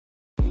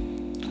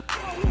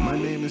My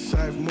name is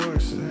Cypher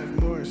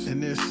Morrison,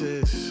 and this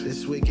is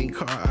This Week in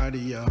Car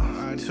Audio.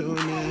 Tune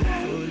in.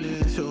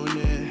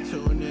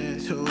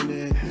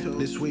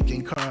 This Week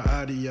in Car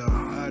Audio.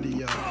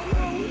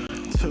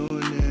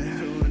 Tune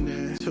in.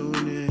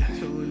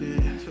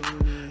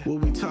 We'll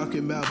be talking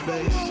about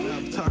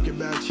bass, talking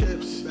about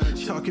chips,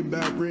 talking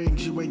about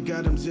rings. You ain't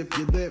got them, zip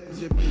your lip.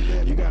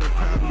 You got a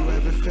problem you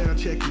haven't found,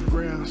 check your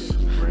grounds.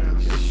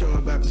 The show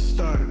about to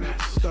start.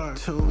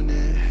 Tune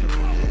in.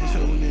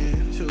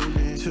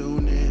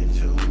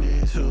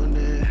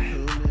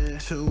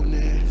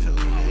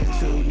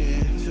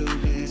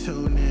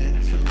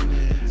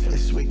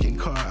 This Week in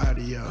Car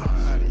Audio.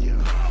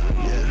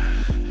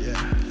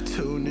 Yeah.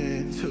 Tune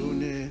in.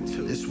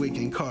 This Week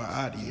in Car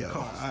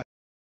Audio.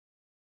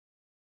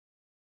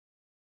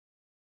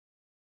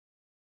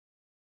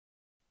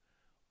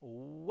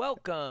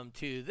 Welcome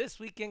to This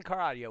Week in Car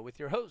Audio with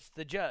your host,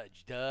 the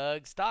Judge,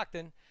 Doug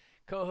Stockton,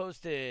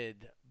 co-hosted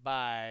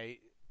by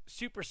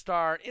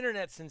superstar,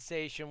 internet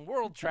sensation,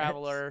 world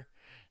traveler,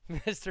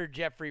 Mr.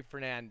 Jeffrey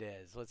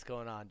Fernandez. What's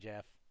going on,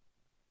 Jeff?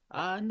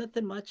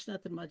 Nothing much.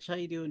 How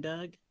you doing,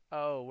 Doug?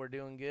 Oh, we're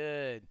doing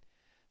good.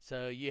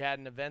 So you had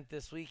an event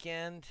this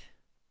weekend?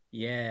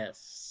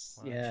 Yes.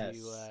 Why don't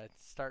you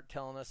start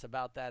telling us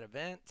about that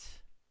event?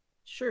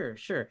 Sure.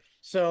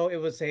 So it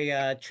was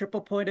a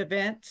triple point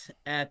event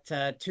at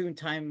Tune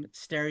Time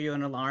Stereo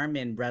and Alarm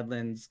in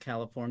Redlands,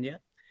 California.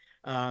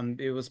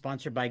 It was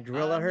sponsored by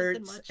Gorilla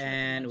Hertz,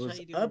 and it was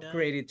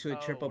upgraded to a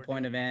triple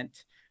point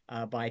event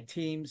by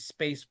Team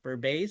Space for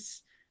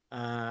Bass.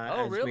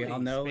 Oh, as really? we all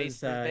know,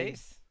 Space for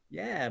Bass?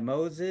 Yeah,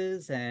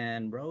 Moses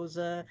and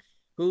Rosa,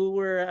 who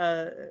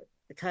were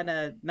kind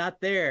of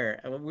not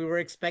there. We were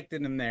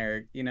expecting them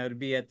there, to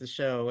be at the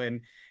show,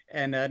 and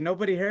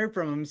nobody heard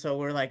from them. So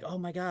we're like, oh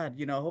my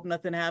God, hope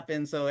nothing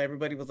happens. So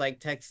everybody was like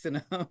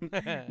texting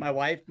them. my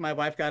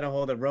wife got a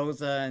hold of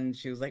Rosa, and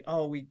she was like,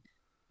 oh, we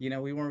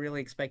weren't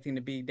really expecting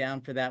to be down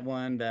for that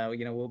one.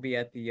 We'll be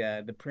at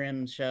the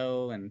Prim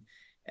show, and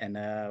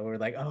we're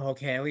like, oh,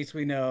 okay, at least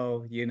we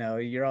know,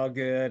 you're all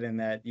good, and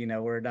that,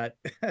 we're not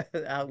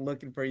out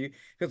looking for you.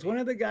 Because one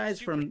of the guys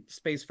from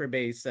Space for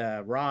Bass,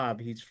 Rob,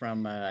 he's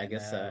from,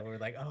 we're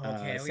like, oh,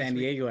 okay, San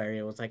Diego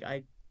area, was like,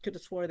 I could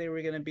have swore they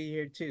were going to be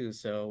here too.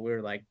 So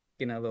we're like,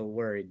 a little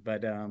worried.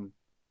 But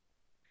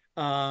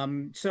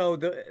so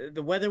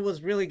the weather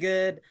was really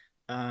good.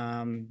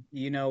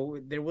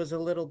 There was a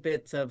little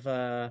bit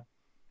of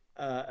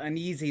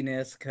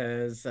uneasiness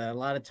because a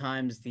lot of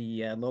times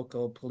the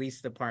local police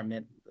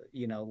department,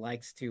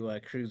 likes to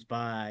cruise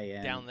by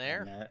down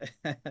there.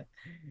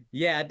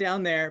 Yeah,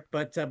 down there.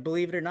 But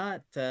believe it or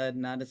not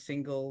a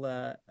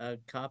single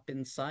cop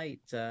in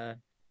sight.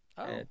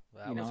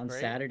 On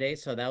great. Saturday,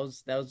 so that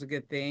was a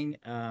good thing.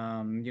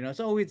 It's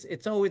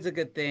always a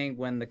good thing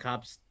when the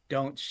cops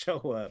don't show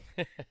up.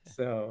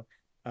 So,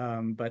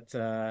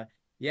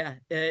 yeah,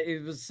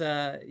 it was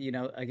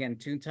again,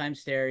 Tune Time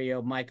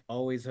Stereo. Mike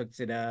always hooks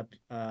it up.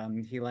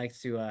 He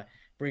likes to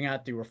bring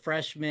out the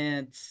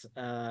refreshments,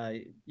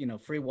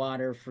 free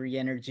water, free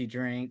energy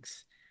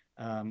drinks.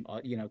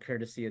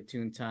 Courtesy of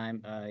Tune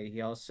Time. He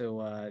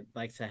also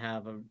likes to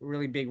have a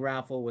really big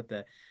raffle with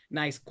the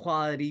nice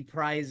quality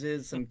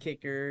prizes, some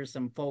kickers,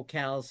 some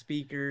Focal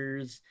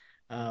speakers.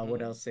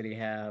 What else did he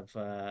have?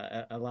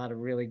 A lot of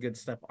really good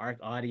stuff, Arc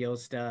Audio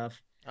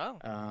stuff. Oh.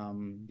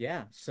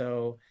 Yeah.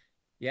 So,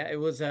 yeah, it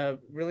was a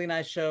really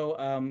nice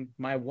show.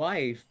 My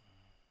wife,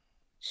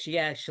 she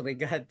actually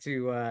got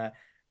to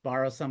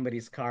borrow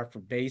somebody's car for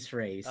Bass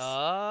Race.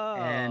 Oh.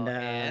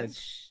 And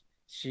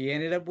she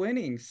ended up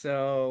winning.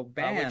 So,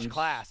 bam. Which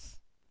class?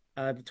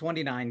 The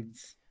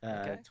 29s,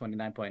 Okay.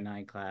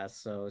 29.9 class.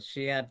 So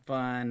she had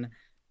fun.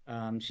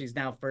 She's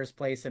now first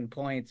place in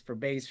points for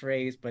Bass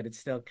Race, but it's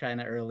still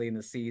kind of early in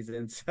the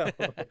season. So,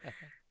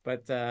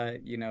 but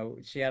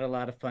she had a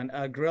lot of fun.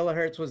 Gorilla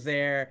Hertz was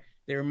there.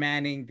 They were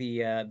manning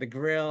the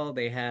grill.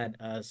 They had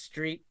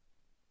street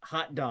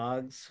hot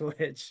dogs,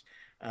 which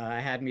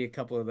I had me a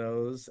couple of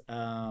those.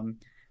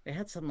 They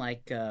had some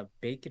like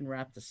bacon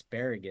wrapped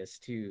asparagus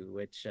too,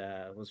 which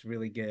was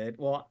really good.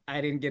 Well,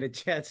 I didn't get a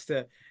chance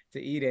to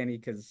eat any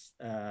because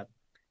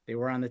they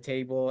were on the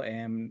table,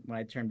 and when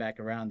I turned back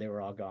around, they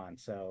were all gone.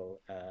 So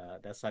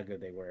that's how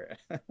good they were.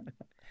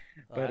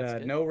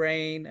 But no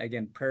rain.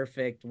 Again,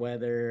 perfect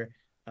weather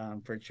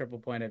for a triple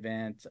point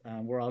event.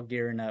 We're all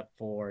gearing up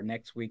for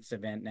next week's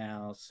event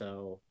now.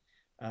 So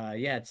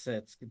yeah, it's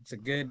a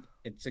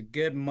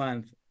good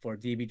month for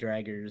DB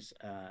Draggers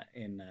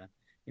in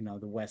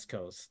the West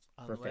Coast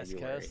for February. West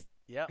Coast.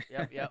 Yep.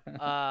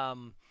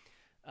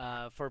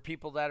 For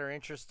people that are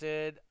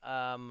interested,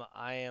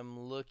 I am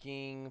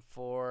looking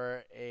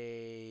for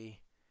a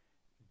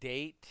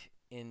date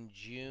in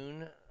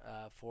June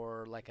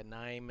for like a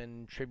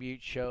Nyman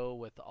tribute show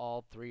with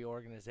all three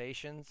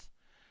organizations.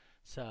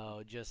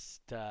 So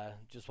just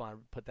want to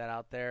put that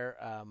out there.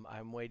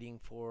 I'm waiting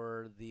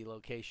for the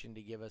location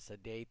to give us a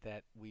date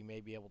that we may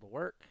be able to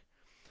work.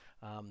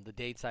 The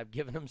dates I've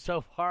given them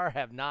so far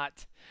have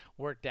not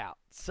worked out.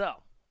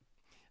 So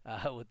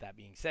With that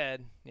being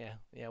said, yeah,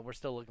 we're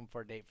still looking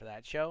for a date for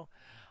that show.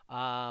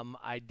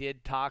 I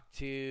did talk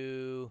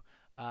to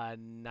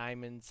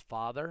Nyman's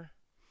father,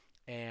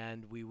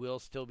 and we will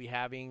still be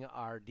having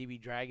our DB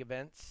Drag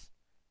events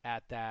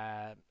at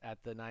the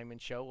Nyman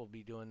show. We'll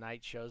be doing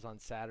night shows on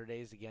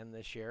Saturdays again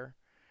this year.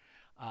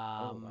 Oh,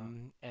 wow.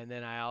 And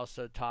then I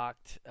also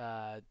talked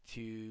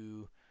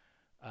to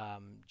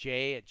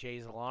Jay at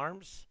Jay's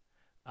Alarms.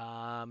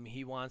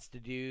 He wants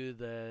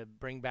to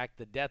bring back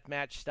the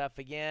deathmatch stuff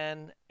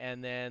again,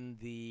 and then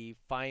the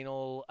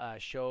final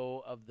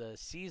show of the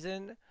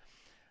season.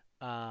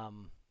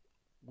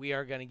 We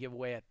are going to give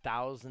away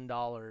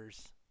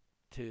 $1,000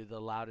 to the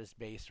loudest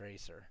bass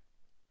racer.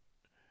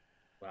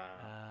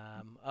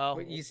 Wow. Wait, Oh,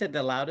 you said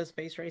the loudest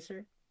space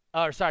racer?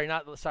 oh, sorry,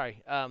 not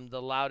sorry.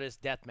 The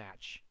loudest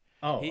deathmatch.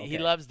 Oh, He okay.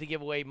 loves to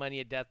give away money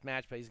at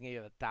deathmatch, but he's going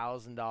to give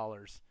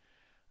 $1,000.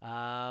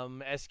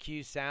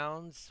 SQ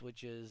Sounds,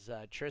 which is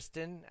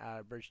Tristan out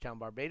of Bridgetown,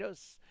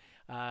 Barbados,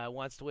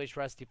 wants to wish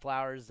Rusty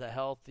Flowers a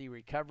healthy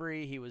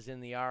recovery. He was in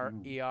the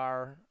Mm.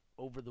 ER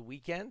over the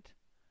weekend.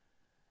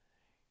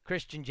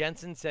 Christian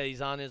Jensen said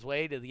he's on his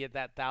way to get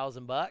that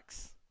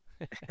 $1,000.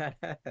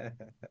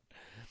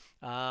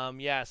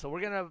 Yeah, so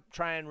we're gonna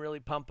try and really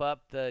pump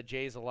up the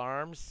Jay's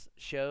Alarms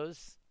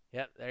shows.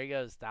 Yep, there he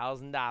goes,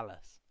 $1,000.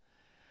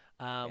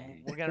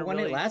 Dang. We're Who gonna won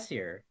it really. last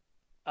year?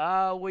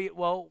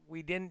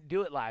 We didn't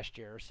do it last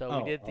year, so we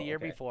Oh, did it the oh, year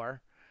okay.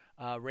 before.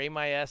 Ray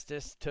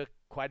Maestas took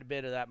quite a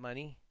bit of that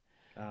money.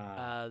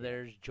 Yeah.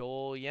 There's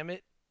Joel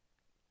Yemet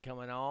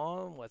coming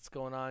on. What's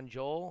going on,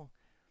 Joel?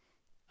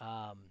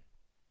 Um,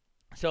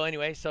 so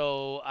anyway,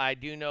 so I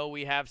do know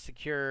we have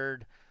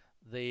secured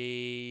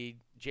the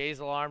Jay's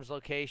Alarms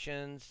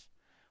locations.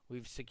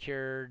 We've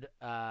secured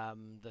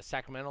the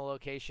Sacramento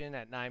location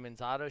at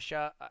Nyman's Auto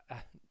Shop,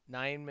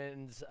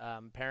 Nyman's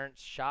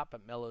parents' shop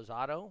at Mellows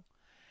Auto.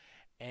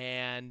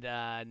 And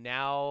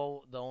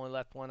now the only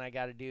left one I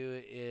got to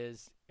do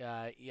is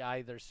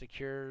either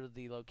secure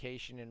the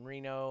location in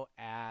Reno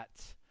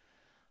at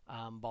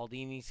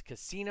Baldini's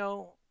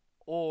Casino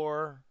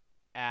or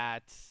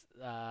at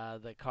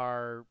the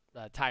car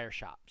tire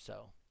shop.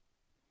 So,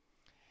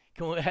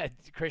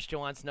 Christian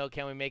wants to know,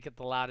 can we make it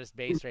the loudest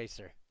bass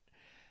racer?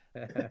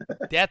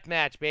 Death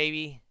match,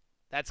 baby.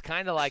 That's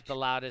kind of like the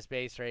loudest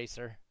bass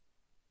racer.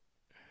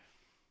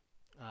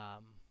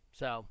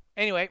 So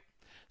anyway,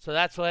 so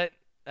that's what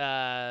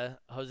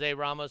Jose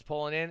Ramos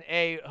pulling in.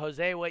 Hey,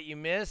 Jose, what you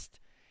missed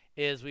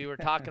is we were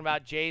talking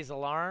about Jay's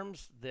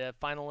Alarms, the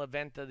final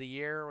event of the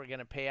year. We're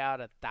gonna pay out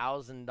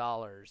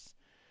 $1,000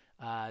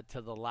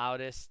 to the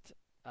loudest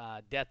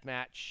death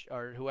match,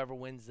 or whoever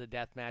wins the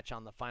death match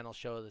on the final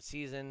show of the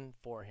season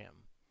for him.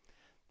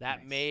 That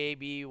Nice. may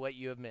be what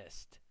you have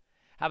missed.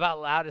 How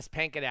about loudest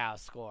Pankadao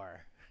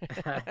score?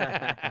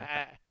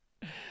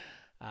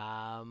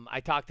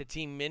 I talked to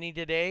Team Mini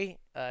today.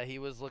 He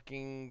was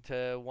looking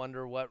to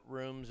wonder what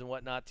rooms and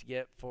whatnot to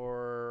get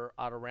for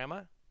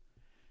Autorama.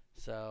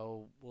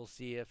 So we'll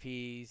see if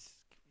he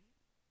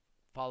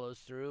follows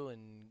through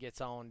and gets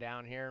on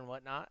down here and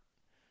whatnot.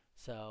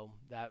 So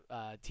that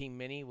Team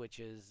Mini, which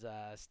is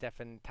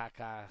Stefan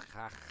Taka,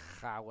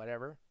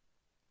 whatever.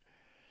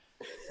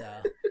 So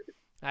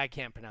I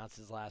can't pronounce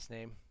his last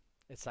name.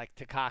 It's like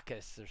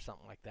Takakis or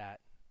something like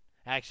that.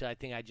 Actually, I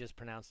think I just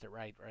pronounced it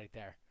right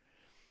there.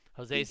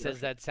 Jose says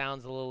Perfect. that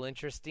sounds a little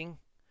interesting.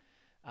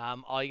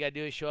 All you got to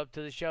do is show up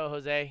to the show,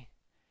 Jose.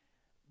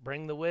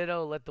 Bring the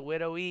widow, let the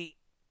widow eat.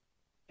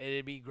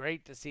 It'd be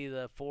great to see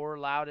the 4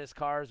 loudest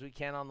cars we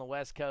can on the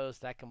West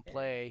Coast that can Yeah.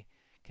 play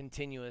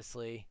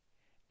continuously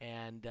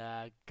and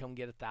come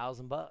get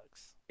 $1,000.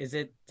 Is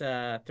it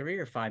 3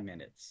 or 5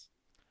 minutes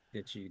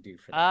that you do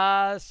for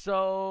that?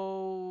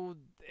 So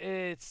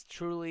it's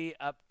truly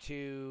up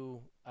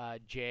to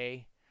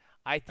Jay.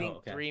 I Oh, think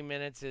okay. 3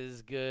 minutes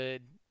is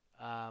good,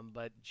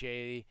 but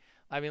Jay,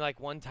 I mean, like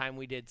one time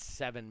we did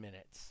 7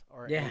 minutes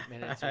or Yeah, 8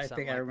 minutes or I something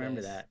think I like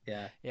remember this. that.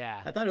 Yeah.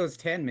 Yeah, I thought it was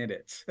 10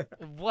 minutes.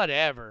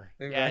 whatever.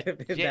 It Yeah, might have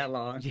been Jay. that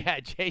long. Yeah,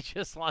 Jay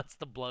just wants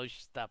to blow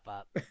stuff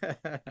up.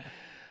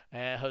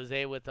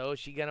 Jose with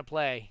she gonna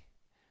play.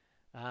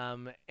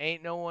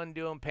 Ain't no one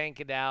doing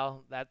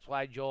Pankadal. That's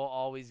why Joel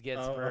always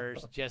gets Oh,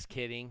 first. Just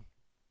kidding.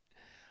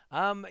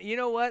 You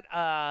know what?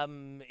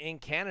 In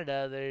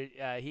Canada,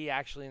 he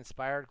actually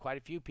inspired quite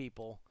a few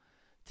people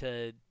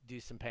to do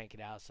some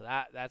Pankadal, so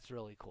that's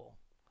really cool.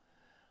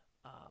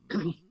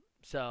 Um,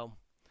 so,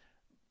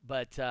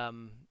 but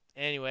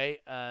anyway,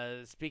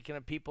 speaking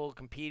of people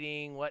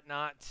competing,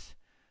 whatnot,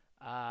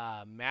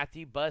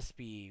 Matthew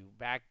Busby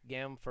back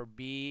again for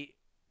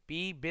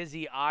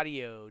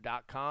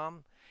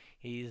BeBusyAudio.com.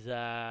 He's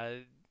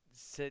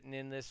sitting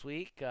in this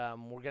week.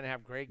 We're gonna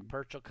have Greg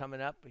Purchell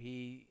coming up.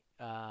 He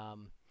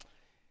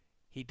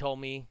told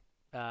me,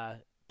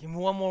 give me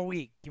one more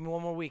week. Give me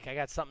one more week. I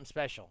got something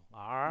special.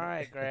 All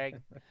right,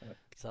 Greg.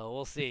 So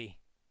we'll see.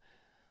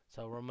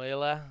 So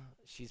Romila,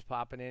 she's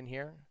popping in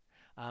here.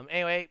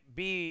 Anyway,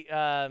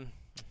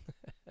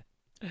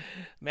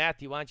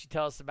 Matthew, why don't you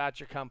tell us about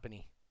your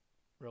company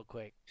real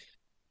quick?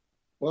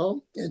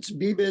 Well, it's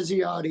Be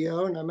Busy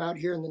Audio, and I'm out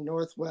here in the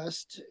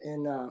Northwest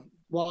in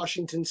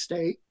Washington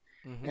State,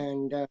 Mm-hmm.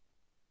 and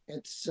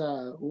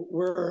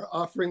we're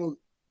offering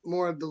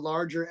more of the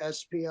larger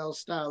SPL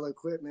style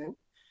equipment.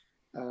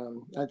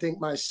 I think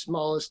my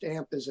smallest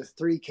amp is a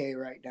 3K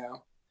right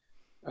now.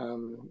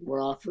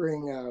 We're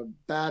offering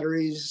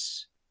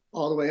batteries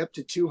all the way up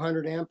to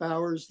 200 amp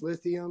hours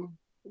lithium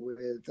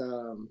with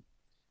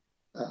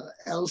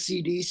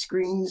LCD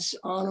screens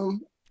on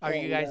them. Are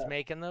you guys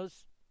making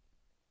those?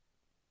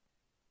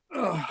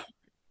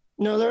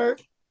 No, they're.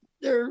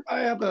 I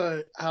have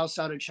a house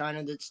out of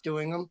China that's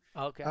doing them.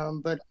 Okay.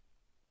 But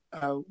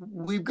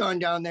we've gone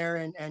down there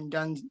and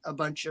done a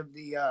bunch of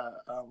the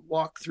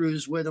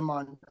walkthroughs with them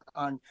on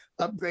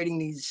upgrading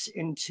these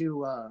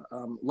into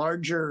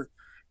larger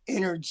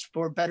innards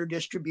for better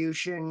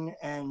distribution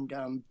and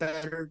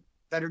better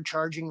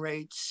charging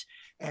rates,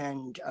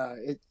 and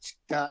it's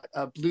got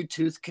a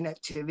Bluetooth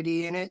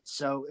connectivity in it,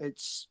 so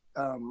it's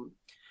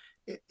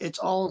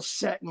all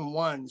set in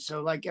one.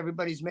 So like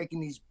everybody's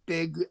making these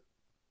big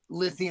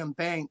lithium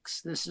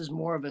banks, this is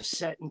more of a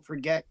set and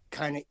forget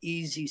kind of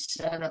easy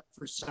setup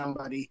for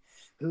somebody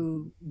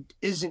who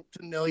isn't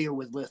familiar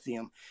with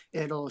lithium.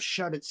 It'll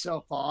shut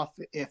itself off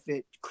if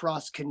it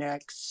cross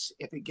connects.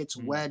 If it gets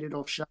wet,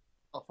 it'll shut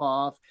itself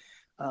off.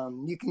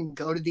 You can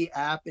go to the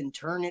app and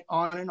turn it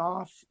on and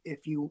off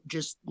if you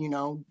just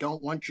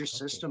don't want your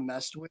system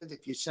messed with.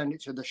 If you send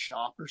it to the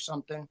shop or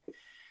something,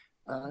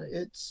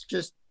 it's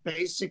just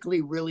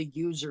basically really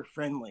user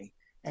friendly.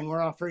 And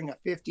we're offering a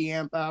 50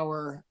 amp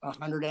hour, a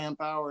 100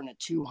 amp hour, and a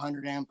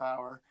 200 amp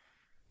hour.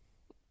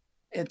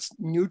 It's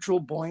neutral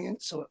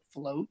buoyant, so it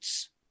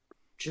floats,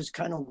 which is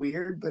kind of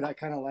weird, but I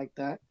kind of like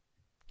that.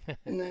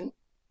 And then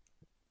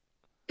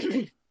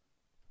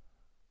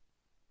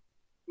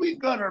we've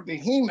got our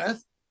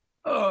behemoth,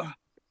 Neo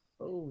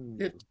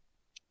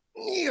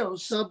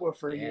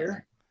subwoofer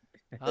here.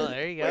 Oh,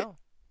 there you go.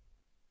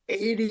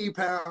 80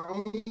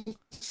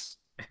 pounds.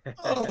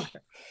 Oh.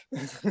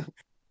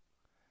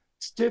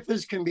 Stiff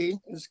as can be.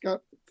 It's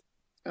got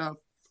a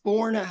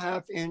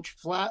 4.5-inch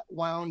flat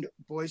wound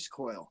voice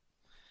coil.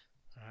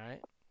 All right.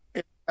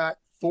 It's got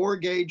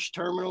 4-gauge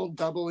terminal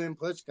double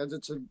inputs because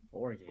it's a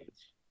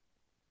 4-gauge.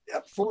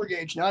 Yep,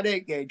 4-gauge, not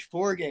 8-gauge,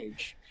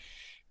 4-gauge.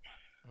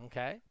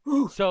 Okay.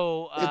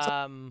 So,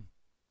 can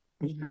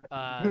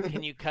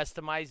you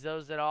customize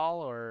those at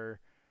all,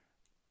 or?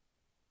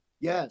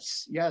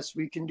 Yes,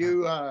 we can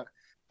do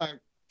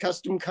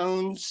custom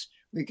cones.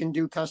 We can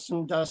do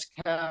custom dust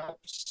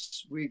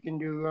caps. We can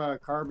do a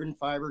carbon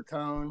fiber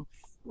cone.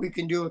 We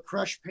can do a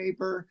crushed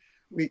paper.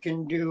 We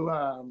can do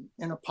an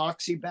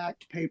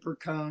epoxy-backed paper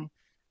cone.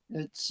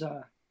 It's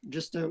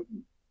just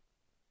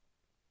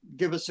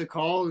give us a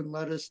call and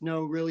let us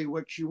know really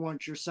what you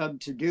want your sub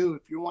to do.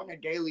 If you want a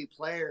daily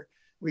player,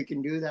 we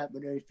can do that.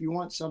 But if you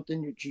want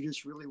something that you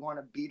just really want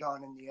to beat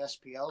on in the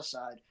SPL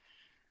side,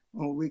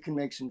 well, we can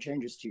make some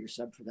changes to your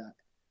sub for that.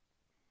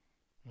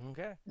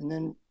 Okay. And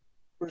then,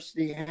 of course,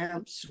 the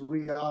amps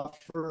we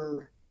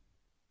offer.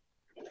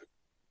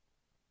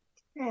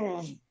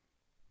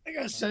 Like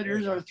I said,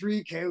 here's our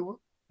 3K.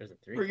 There's a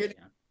 3K.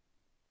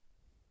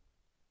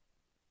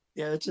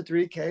 Yeah, it's a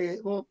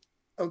 3K. Well,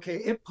 okay,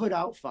 it put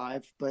out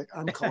 5, but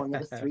I'm calling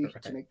it a 3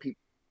 Right. to make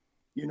people,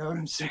 you know what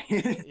I'm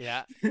saying?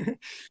 Yeah.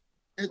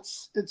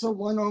 It's a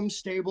 1 ohm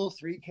stable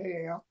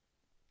 3K amp.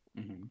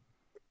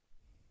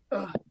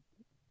 Mm-hmm.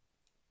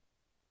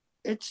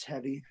 It's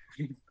heavy.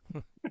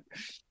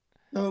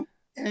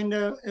 And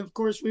of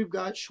course, we've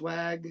got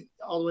swag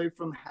all the way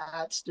from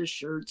hats to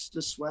shirts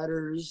to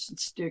sweaters and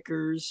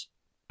stickers.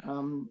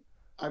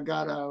 I've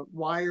got a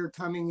wire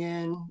coming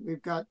in.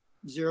 We've got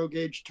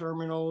 0-gauge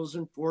terminals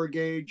and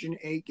 4-gauge and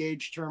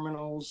 8-gauge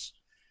terminals.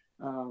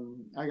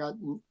 I got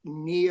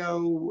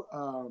Neo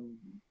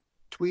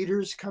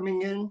tweeters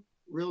coming in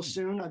real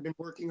soon. I've been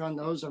working on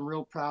those. I'm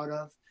real proud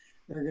of.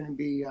 They're going to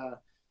be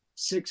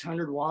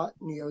 600-watt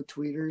Neo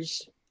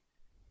tweeters.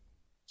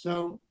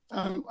 So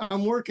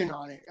I'm working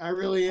on it. I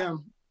really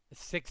am.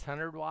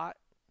 600 watt.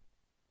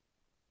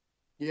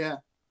 Yeah.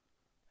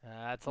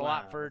 That's a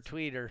lot for a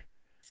tweeter.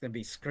 It's gonna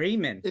be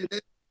screaming.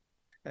 It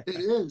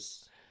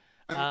is.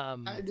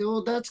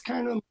 Well, that's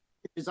kind of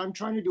because I'm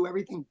trying to do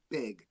everything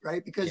big,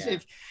 right? Because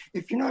if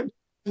you're not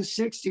doing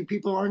 60,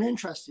 people aren't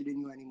interested in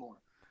you anymore,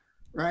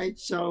 right?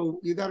 So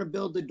you got to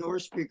build the door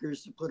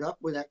speakers to put up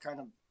with that kind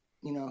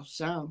of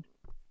sound.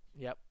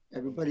 Yep.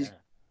 Everybody's. Yeah.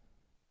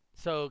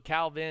 So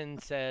Calvin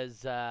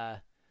says,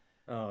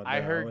 Oh, I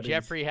no, heard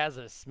Jeffrey has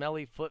a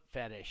smelly foot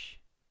fetish.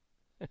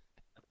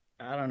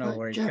 I don't know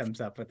where he comes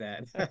up with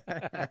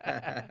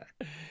that.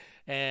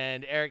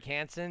 And Eric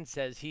Hansen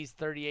says he's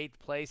 38th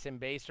place in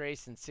base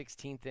race and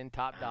 16th in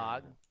top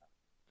dog.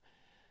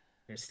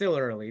 It's still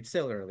early. It's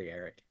still early,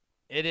 Eric.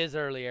 It is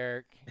early,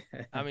 Eric.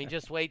 I mean,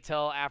 just wait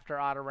till after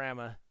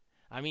Autorama.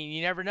 I mean,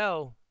 you never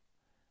know.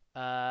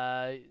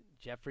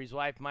 Jeffrey's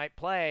wife might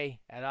play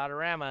at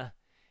Autorama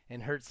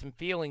and hurt some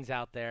feelings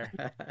out there.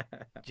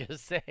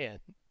 Just saying.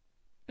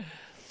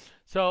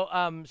 So,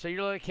 so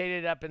you're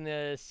located up in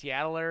the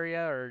Seattle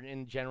area, or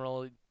in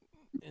general,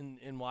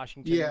 in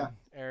Washington Yeah.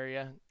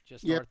 area,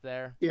 just Yeah. north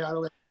there. Yeah,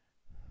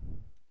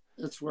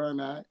 that's where I'm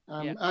at.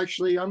 Yeah.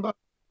 Actually, I'm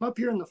up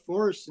here in the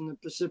forest in the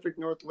Pacific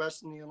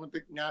Northwest in the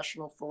Olympic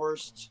National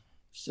Forest,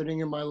 sitting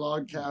in my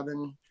log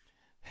cabin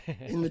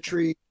in the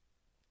tree.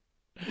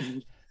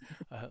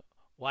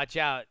 Watch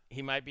out.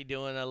 He might be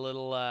doing a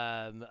little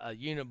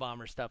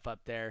Unabomber stuff up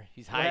there.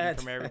 He's hiding What?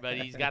 from everybody.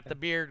 He's got the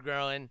beard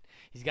growing.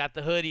 He's got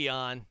the hoodie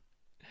on.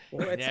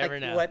 Well, You it's never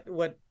like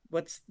know.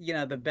 what's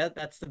the best.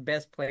 That's the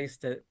best place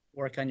to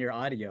work on your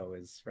audio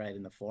is right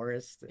in the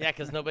forest. Yeah,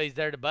 because nobody's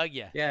there to bug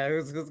you. Yeah,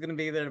 who's gonna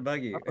be there to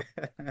bug you?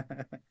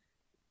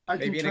 I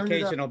can Maybe an turn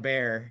it up. occasional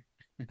bear.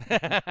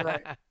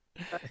 Right.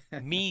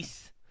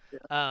 Meese.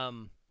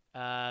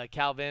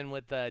 Calvin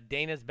with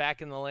Dana's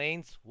back in the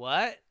lanes.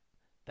 What?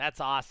 That's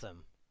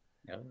awesome.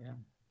 Oh yeah.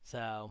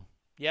 So,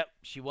 yep,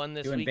 she won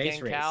this Doing base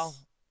weekend, Cal.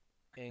 race.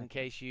 In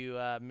case you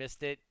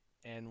missed it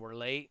and were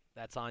late,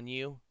 that's on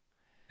you.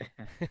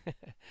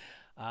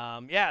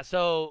 Yeah,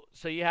 so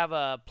you have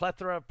a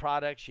plethora of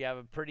products. You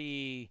have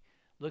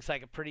looks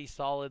like a pretty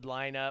solid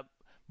lineup,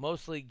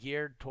 mostly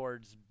geared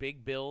towards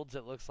big builds,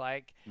 it looks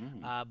like.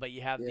 But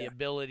you have the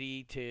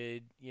ability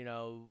to,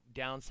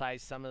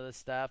 downsize some of the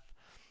stuff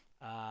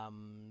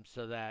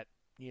so that,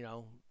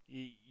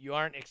 you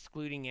aren't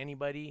excluding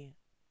anybody,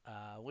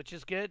 which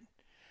is good.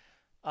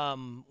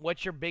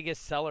 What's your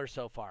biggest seller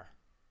so far?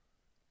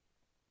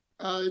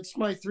 It's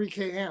my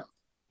 3K amp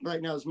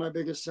right now. Is my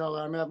biggest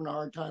seller. I'm having a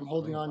hard time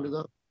holding on to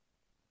those.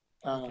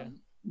 Okay.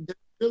 They're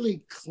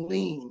really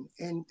clean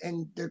and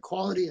their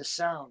quality of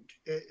sound.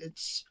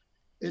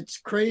 It's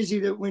crazy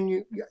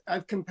that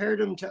I've compared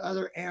them to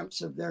other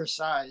amps of their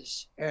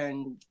size,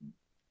 and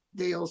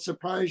they'll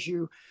surprise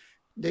you.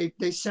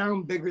 They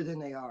sound bigger than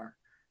they are,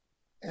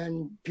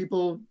 and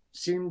people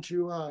seem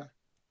to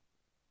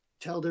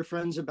tell their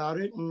friends about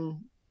it. And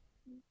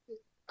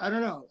I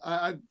don't know.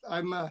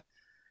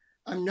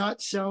 I'm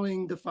not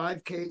selling the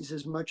 5Ks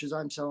as much as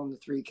I'm selling the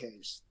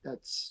 3Ks.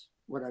 That's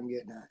what I'm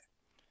getting at.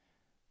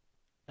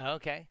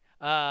 Okay.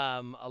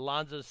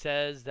 Alonzo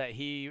says that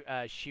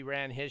she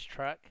ran his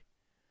truck.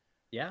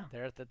 Yeah.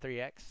 There at the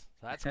 3X.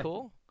 So that's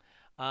cool.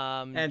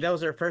 And that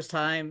was her first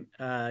time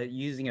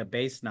using a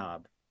bass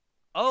knob.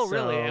 Oh,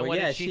 really? And what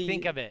yeah, did she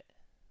think of it?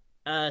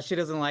 She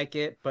doesn't like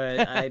it,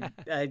 but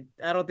I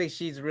don't think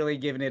she's really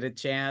giving it a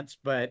chance.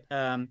 But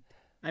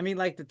I mean,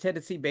 like the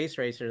Tennessee bass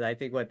racers, I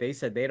think what they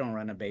said, they don't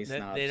run a bass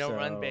knob. They don't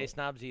run bass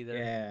knobs either.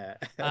 Yeah.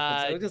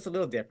 So it's just a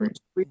little different.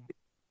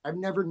 I've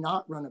never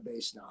not run a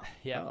bass knob.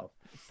 Yeah.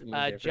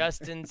 Oh,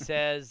 Justin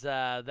says,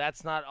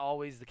 that's not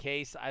always the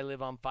case. I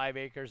live on 5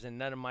 acres and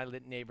none of my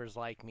neighbors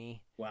like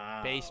me.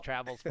 Wow. Bass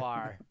travels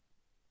far.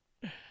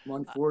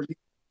 140.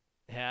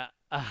 Yeah.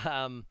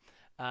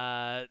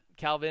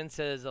 Calvin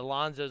says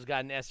Alonzo's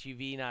got an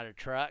SUV, not a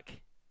truck.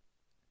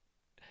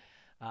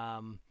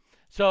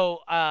 So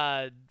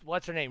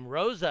what's her name?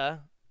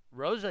 Rosa.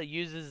 Rosa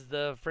uses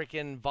the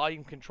freaking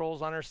volume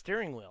controls on her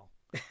steering wheel.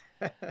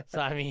 So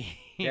I mean,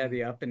 yeah,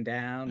 the up and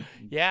down.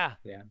 Yeah.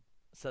 Yeah.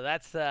 So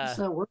that's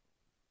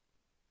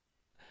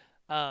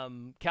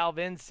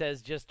Calvin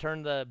says just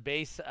turn the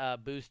bass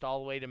boost all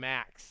the way to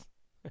max.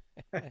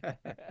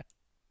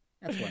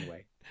 That's one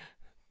way.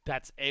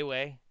 That's a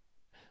way.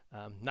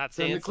 Not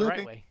saying it's the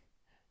right way.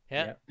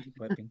 Yeah.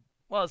 Clipping.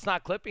 Well, it's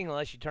not clipping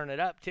unless you turn it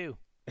up too.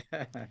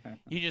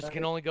 You just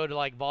can only go to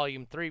like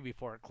volume 3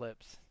 before it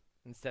clips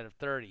instead of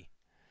 30.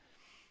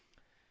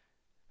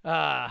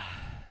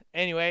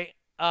 Anyway,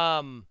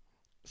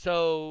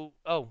 so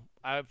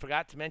I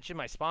forgot to mention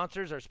my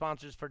sponsors. Our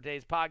sponsors for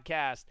today's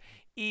podcast: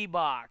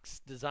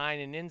 E-Box Design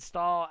and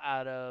Install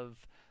out of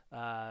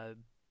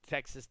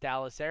Texas,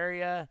 Dallas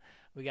area.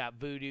 We got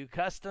Voodoo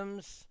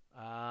Customs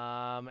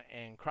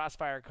and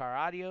Crossfire Car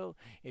Audio.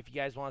 If you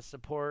guys want to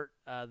support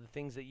the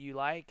things that you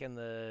like and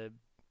the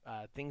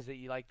things that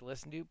you like to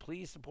listen to,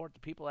 please support the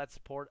people that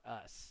support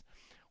us.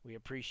 We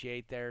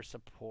appreciate their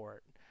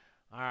support.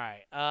 All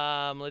right.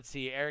 Let's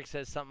see. Eric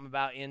says something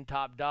about In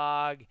Top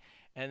Dog.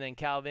 And then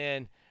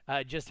Calvin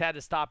just had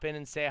to stop in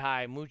and say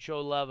hi. Mucho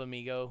love,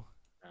 amigo.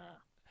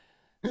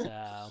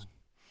 So,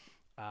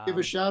 give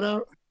a shout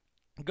out.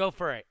 Go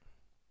for it.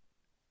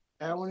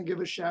 I want to give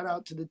a shout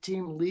out to the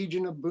team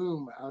Legion of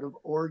Boom out of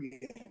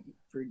Oregon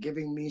for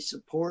giving me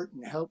support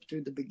and help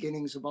through the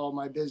beginnings of all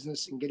my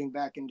business and getting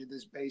back into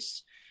this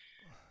bass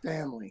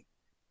family.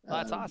 Well,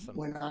 that's awesome.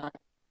 When I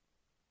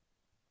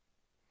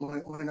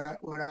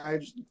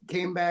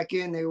came back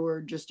in, they were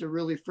just a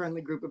really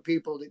friendly group of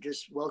people that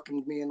just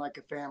welcomed me in like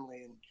a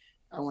family, and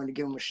I wanted to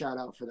give them a shout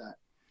out for that.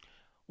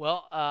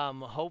 Well,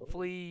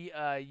 hopefully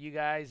you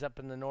guys up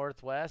in the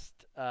Northwest.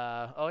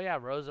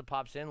 Rosa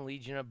pops in.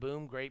 Legion of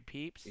Boom, great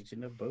peeps.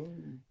 Legion of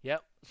Boom.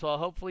 Yep. So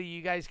hopefully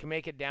you guys can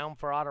make it down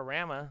for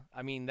Autorama.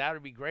 I mean, that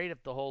would be great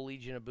if the whole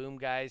Legion of Boom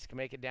guys can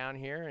make it down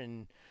here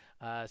and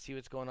see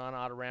what's going on at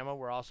Autorama.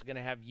 We're also going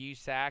to have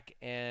T.W.I.C.A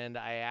and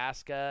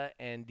Iasca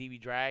and DB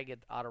Drag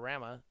at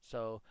Autorama.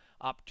 So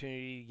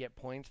opportunity to get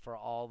points for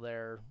all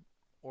their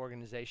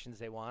organizations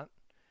they want.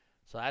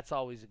 So that's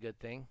always a good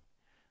thing.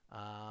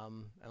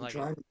 And like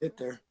trying to get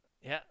there.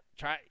 Yeah,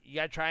 you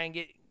gotta try and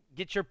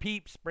get your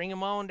peeps, bring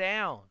them on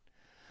down.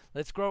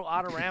 Let's grow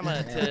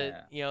Autorama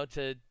to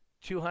to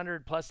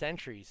 200 plus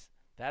entries.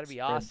 That'd be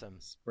awesome.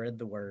 Spread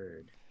the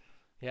word.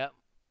 Yep.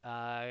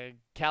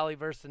 Cali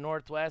versus the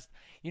Northwest.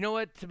 You know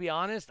what? To be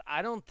honest,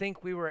 I don't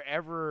think we were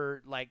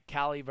ever like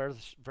Cali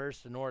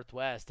versus the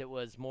Northwest. It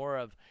was more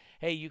of,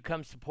 hey, you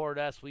come support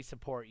us, we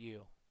support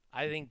you.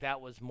 I think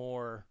that was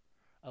more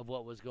of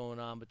what was going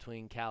on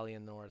between Cali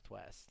and the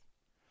Northwest.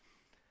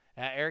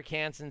 Eric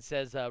Hansen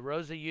says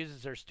Rosa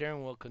uses her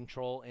steering wheel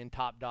control in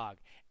Top Dog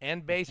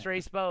and base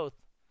race both,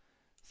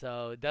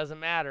 so it doesn't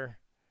matter.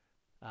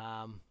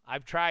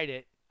 I've tried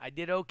it. I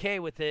did okay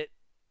with it,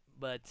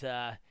 but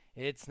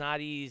it's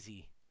not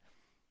easy.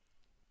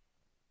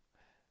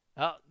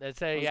 Oh,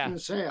 that's a yeah. I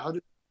was gonna say,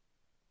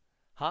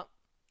 Huh?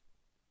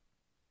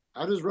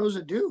 How does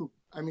Rosa do?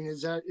 I mean,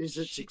 is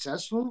it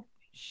successful?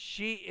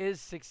 She is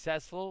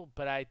successful,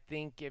 but I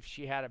think if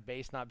she had a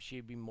base knob,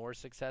 she'd be more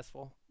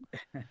successful.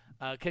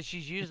 Because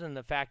she's using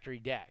the factory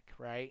deck,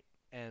 right?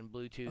 And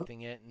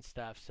Bluetoothing it and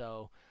stuff.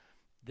 So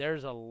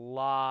there's a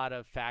lot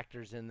of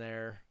factors in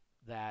there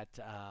that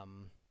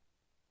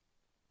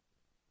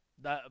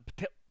the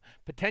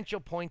potential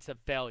points of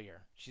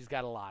failure. She's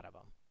got a lot of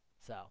them.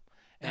 So,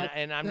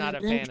 and I'm not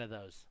a fan of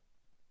those.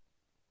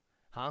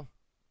 Huh?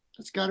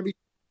 It's got to be.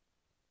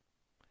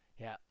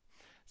 Yeah.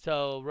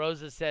 So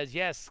Rosa says,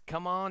 yes,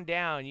 come on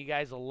down. You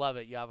guys will love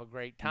it. You have a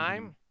great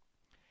time. Mm-hmm.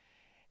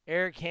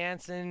 Eric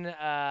Hansen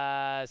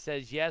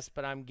says, yes,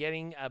 but I'm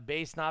getting a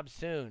bass knob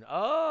soon.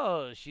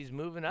 Oh, she's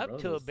moving up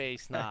to a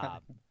bass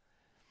knob.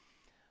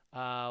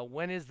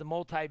 When is the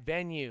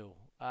multi-venue?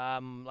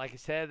 Like I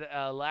said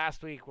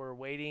last week, we're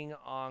waiting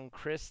on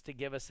Chris to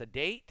give us a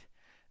date.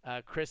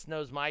 Chris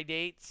knows my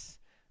dates,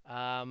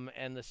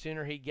 and the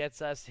sooner he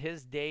gets us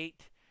his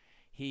date,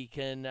 he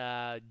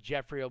can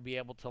Jeffrey will be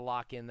able to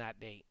lock in that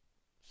date,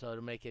 so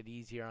to make it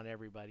easier on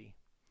everybody.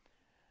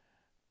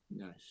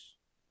 Nice.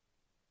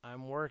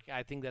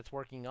 I think that's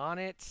working on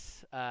it.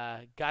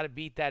 Got to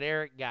beat that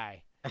Eric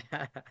guy.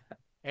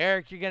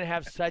 Eric, you're gonna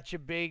have such a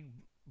big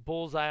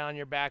bullseye on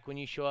your back when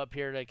you show up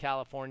here to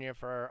California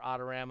for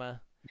Autorama.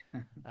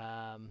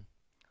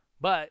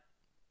 But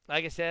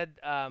like I said,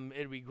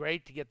 it'd be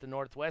great to get the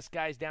Northwest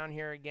guys down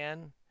here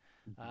again.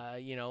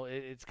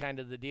 It's kind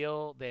of the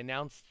deal. They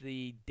announced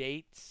the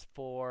dates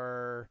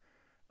for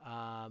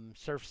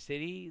Surf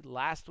City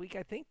last week,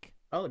 I think.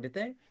 Oh, did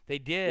they? They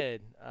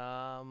did.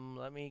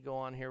 Let me go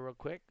on here real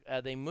quick.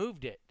 They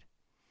moved it.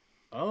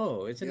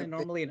 Oh, isn't it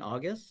normally in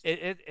August?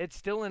 It's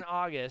still in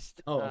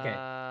August. Oh, okay.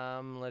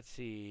 Let's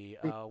see.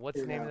 What's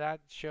the name of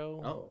that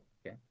show? Oh,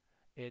 okay.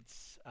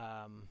 It's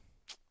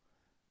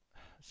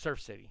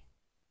Surf City.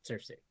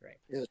 Surf City,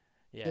 right?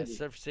 Yeah,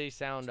 Surf City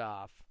Sound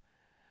Off.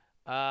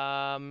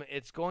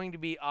 It's going to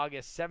be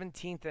August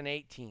 17th and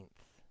 18th.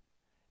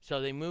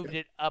 So they moved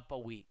it up a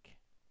week.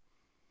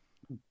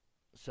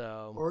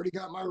 So already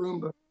got my room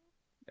booked.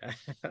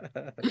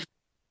 There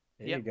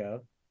you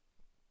go.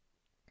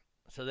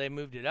 So they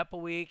moved it up a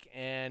week,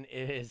 and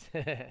it is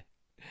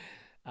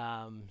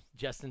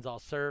Justin's All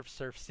Surf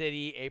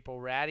City,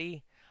 April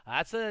Ratty.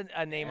 That's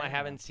a name I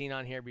haven't seen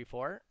on here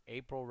before.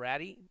 April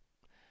Ratty.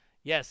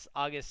 Yes,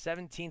 August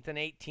 17th and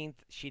 18th,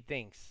 she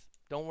thinks.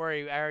 Don't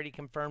worry, I already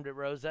confirmed it,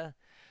 Rosa.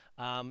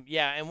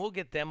 And we'll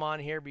get them on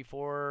here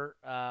before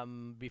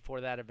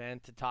that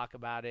event to talk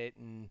about it,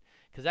 and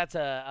because that's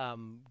a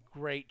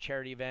great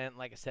charity event.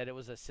 Like I said, it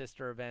was a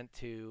sister event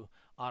to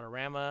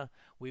Autorama.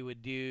 We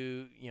would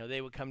do, they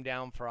would come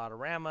down for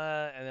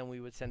Autorama, and then we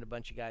would send a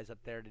bunch of guys up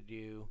there to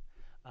do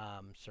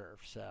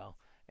surf. So,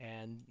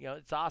 and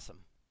it's awesome.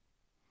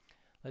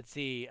 Let's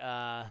see.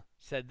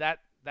 Said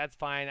that's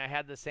fine. I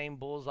had the same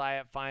bullseye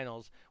at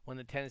finals when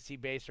the Tennessee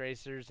Base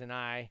Racers and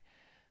I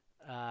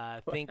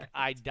think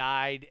I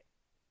died.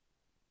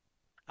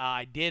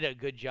 I did a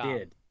good job.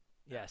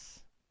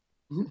 Yes.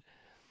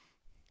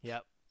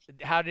 Yep.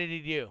 How did he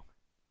do?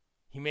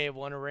 He may have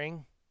won a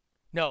ring.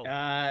 No.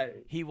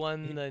 He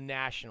won the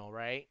national,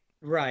 right?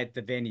 Right,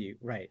 the venue,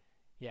 right.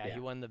 Yeah, he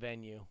won the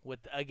venue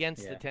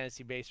against the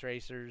Tennessee Base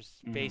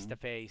Racers, face to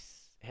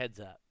face, heads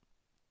up.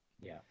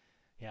 Yeah.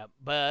 Yeah,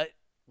 but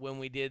when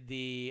we did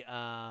the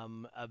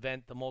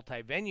event, the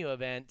multi-venue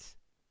event,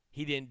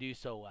 he didn't do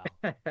so well.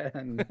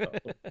 No.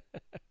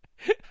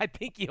 I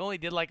think he only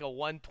did like a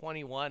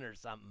 121 or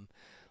something.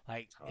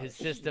 Like his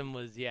system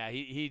was,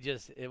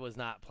 it was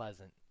not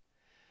pleasant.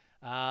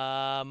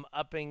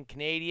 Up in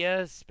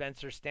Canada,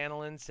 Spencer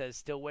Stanlin says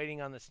still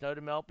waiting on the snow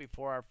to melt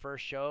before our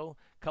first show.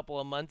 Couple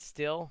of months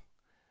still.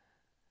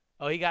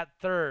 Oh, he got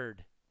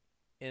third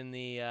in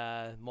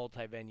the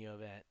multi-venue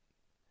event.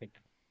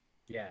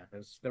 Yeah,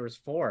 there was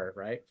four,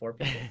 right? Four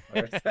people.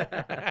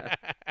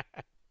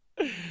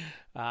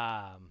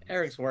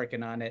 Eric's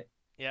working on it.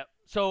 Yep.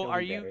 So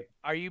are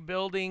you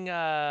building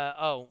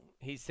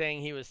he's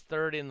saying he was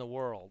third in the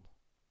world.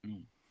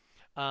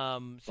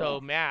 So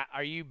Matt,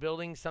 are you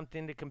building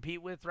something to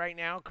compete with right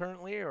now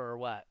currently or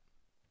what?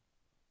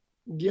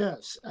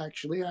 Yes,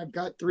 actually I've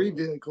got three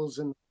vehicles,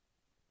 and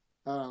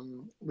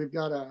we've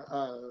got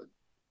a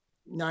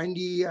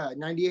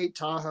 98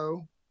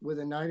 Tahoe with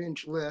a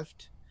 9-inch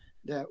lift.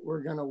 that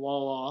we're going to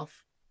wall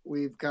off.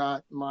 We've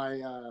got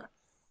my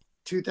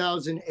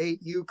 2008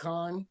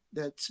 Yukon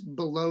that's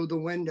below the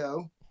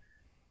window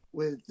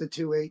with the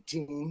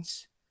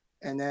 218s.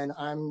 And then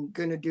I'm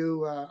going to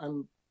do,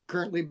 I'm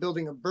currently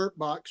building a Burt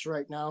box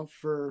right now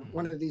for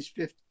one of these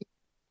 50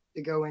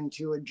 to go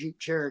into a Jeep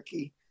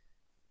Cherokee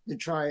to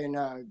try and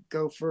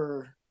go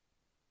for,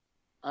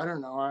 I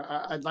don't know,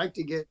 I'd like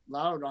to get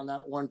loud on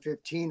that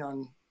 115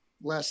 on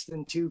less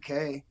than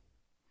 2K,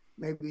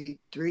 maybe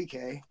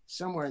 3K,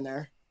 somewhere in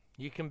there.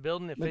 You can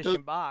build an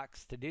efficient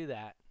box to do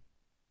that.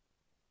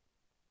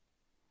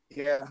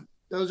 Yeah,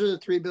 those are the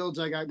 3 builds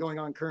I got going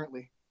on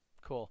currently.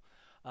 Cool.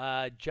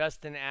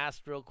 Justin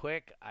asked real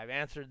quick. I've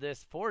answered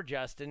this for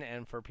Justin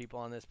and for people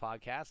on this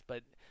podcast,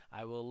 but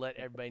I will let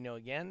everybody know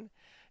again.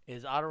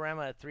 Is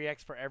Autorama a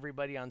 3X for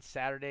everybody on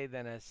Saturday,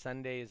 then a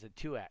Sunday is a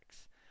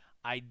 2X?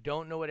 I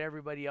don't know what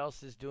everybody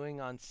else is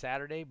doing on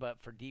Saturday, but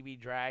for DB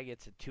Drag,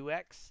 it's a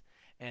 2X,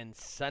 and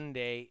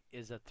Sunday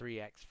is a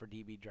 3X for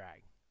DB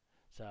Drag.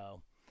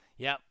 So,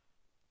 yep.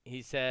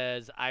 He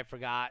says, I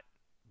forgot.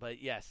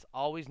 But, yes,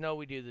 always know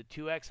we do the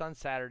 2X on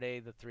Saturday,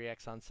 the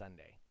 3X on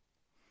Sunday.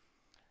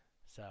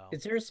 So,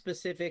 is there a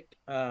specific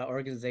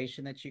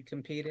organization that you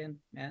compete in,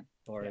 Matt?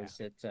 Or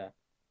is it...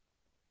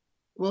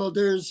 Well,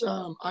 there's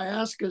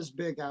IASCA's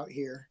big out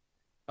here.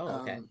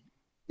 Oh, okay.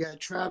 Yeah,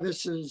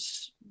 Travis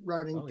is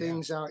running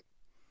things out.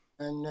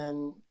 And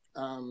then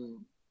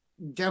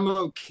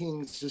Demo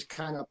Kings has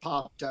kind of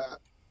popped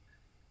up.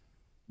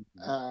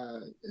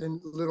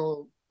 And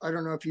little, I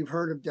don't know if you've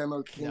heard of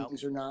Demo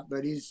Kings or not,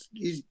 but he's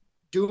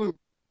doing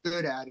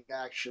good at it,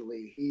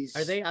 actually.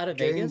 Are they out of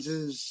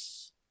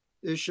Vegas?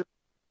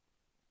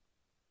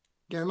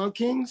 Demo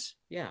Kings?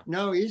 Yeah.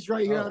 No, he's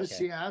right here out of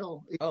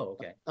Seattle. Oh,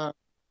 okay.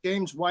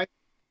 James White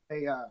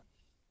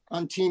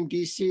on Team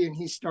DC, and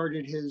he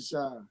started his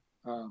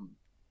own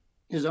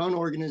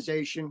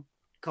organization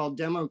called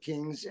Demo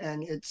Kings,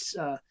 and it's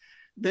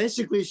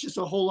basically it's just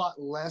a whole lot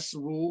less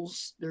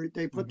rules.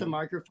 They put the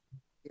microphone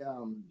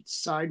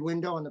side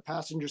window on the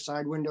passenger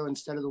side window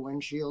instead of the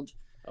windshield.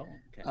 Oh,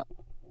 okay.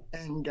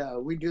 And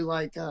we do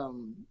like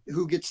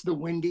who gets the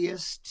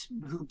windiest,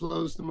 who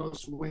blows the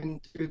most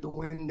wind through the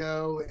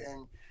window,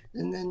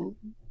 and then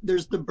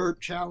there's the burp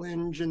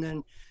challenge, and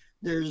then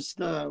there's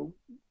the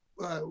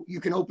you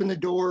can open the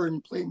door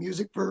and play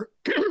music for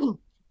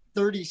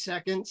 30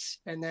 seconds,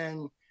 and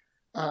then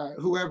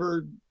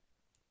whoever,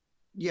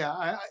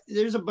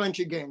 there's a bunch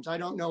of games. I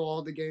don't know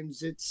all the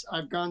games.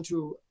 I've gone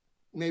to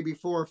maybe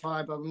 4 or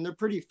 5 of them. They're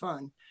pretty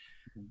fun.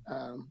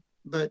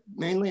 But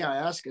mainly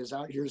IASCA's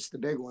out here's the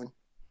big one.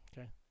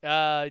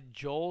 Okay.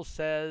 Joel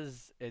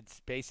says it's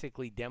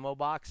basically demo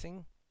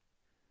boxing.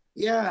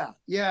 Yeah,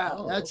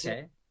 that's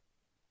it.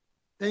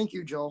 Thank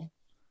you, Joel.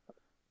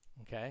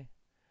 Okay.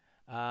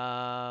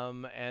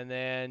 And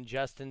then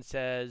Justin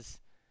says,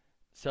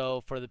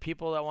 so for the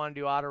people that want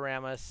to do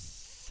Autorama,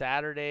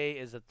 Saturday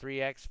is a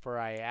 3X for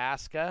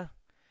IASCA,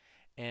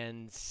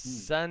 and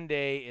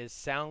Sunday is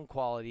sound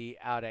quality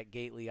out at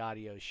Gately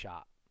Audio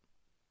Shop.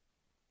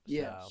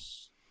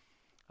 Yes.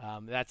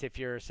 So, that's if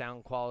you're a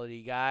sound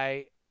quality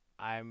guy.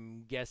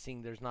 I'm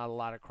guessing there's not a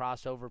lot of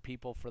crossover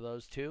people for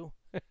those two.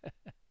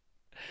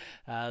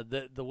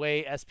 The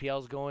way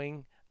SPL's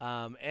going,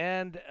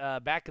 and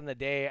back in the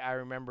day, I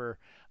remember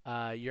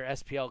your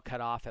SPL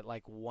cut off at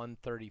like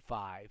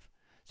 135.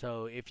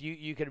 So if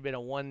you could have been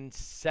a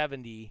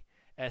 170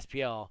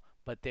 SPL,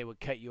 but they would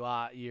cut you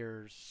out,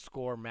 your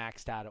score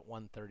maxed out at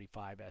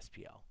 135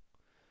 SPL.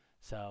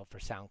 So for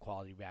sound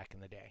quality back in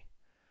the day.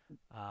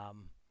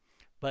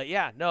 But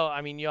yeah, no,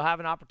 I mean, you'll have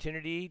an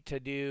opportunity to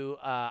do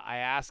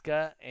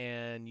IASCA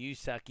and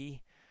T.W.I.C.A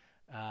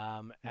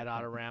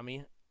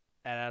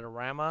at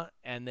Autorama,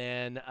 and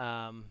then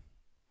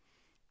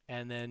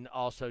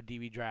also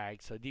DB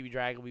Drag. So DB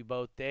Drag will be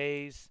both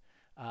days.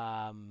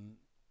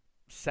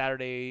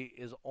 Saturday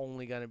is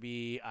only going to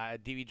be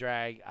DB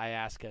Drag,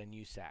 IASCA, and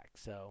T.W.I.C.A.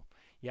 So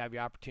you have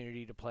your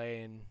opportunity to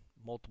play in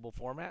multiple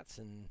formats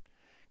and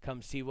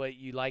come see what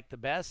you like the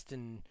best,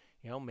 and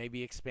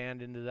maybe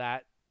expand into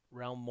that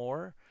realm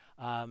more.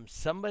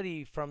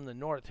 Somebody from the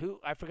north,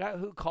 I forgot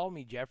who called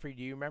me, Jeffrey.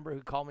 Do you remember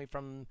who called me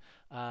from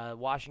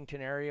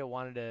Washington area,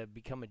 wanted to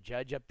become a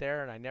judge up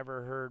there, and I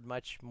never heard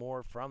much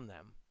more from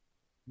them?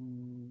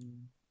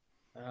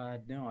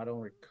 No, I don't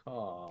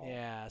recall.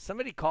 Yeah,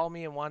 somebody called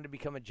me and wanted to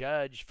become a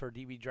judge for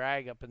DB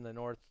Drag up in the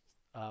north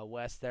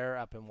west there,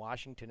 up in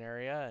Washington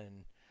area,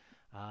 and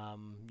I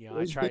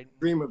tried.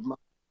 Dream of mine.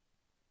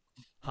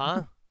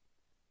 Huh?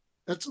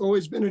 That's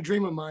always been a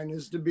dream of mine,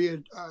 is to be a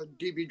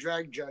DB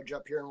Drag judge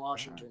up here in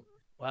Washington.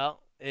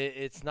 Well,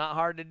 it's not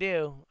hard to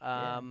do.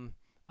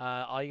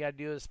 All you got to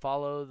do is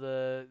follow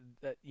the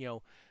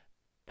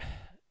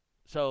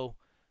So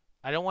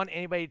I don't want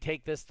anybody to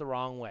take this the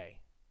wrong way.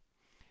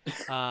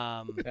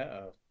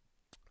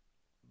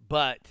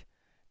 But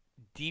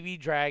DB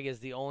Drag is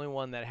the only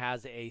one that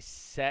has a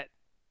set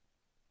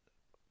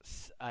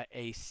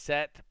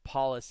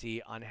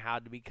policy on how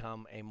to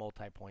become a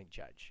multi-point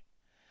judge.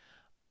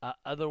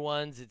 Other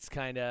ones, it's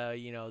kind of,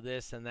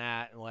 this and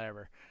that and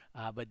whatever.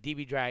 But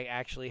DB drag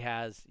actually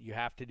has, you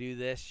have to do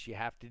this, you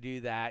have to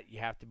do that, you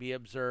have to be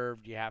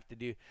observed, you have to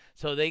do.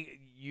 So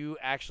you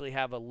actually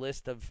have a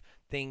list of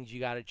things you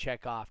got to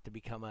check off to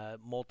become a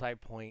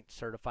multi-point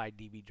certified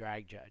DB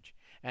drag judge,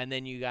 and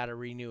then you got to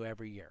renew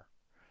every year.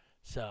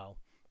 So,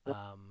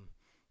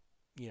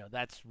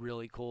 that's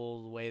really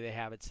cool the way they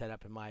have it set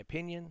up, in my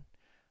opinion.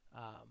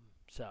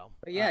 But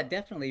yeah,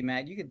 definitely,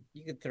 Matt. You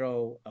could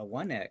throw a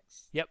 1X.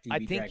 Yep, DB I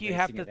think drag you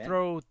have racing to event.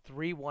 throw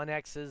 3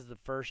 1Xs the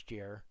first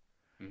year,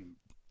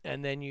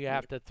 and then you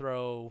have to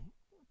throw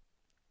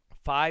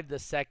 5 the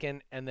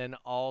second, and then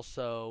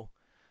also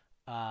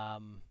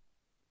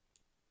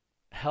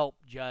help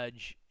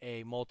judge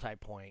a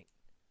multi-point,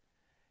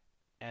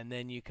 and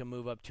then you can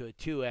move up to a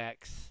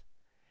 2X.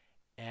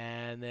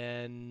 And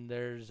then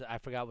I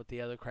forgot what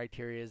the other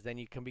criteria is. Then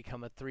you can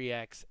become a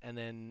 3X and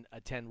then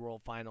attend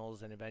World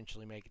Finals and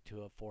eventually make it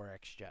to a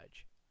 4X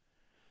judge.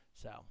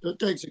 So that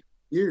takes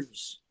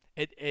years.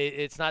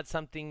 It's not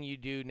something you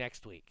do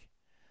next week.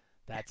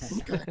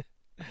 That's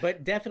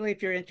But definitely,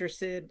 if you're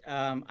interested,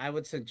 I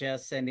would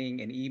suggest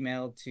sending an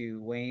email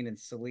to Wayne and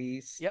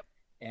Celise. Yep.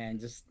 And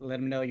just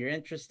let them know you're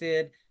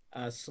interested.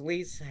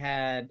 Celise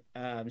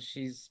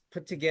she's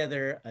put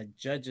together a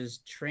judge's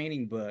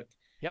training book.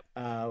 Yep.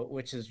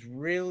 Which is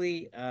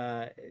really,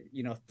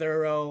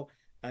 thorough.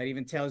 It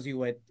even tells you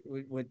what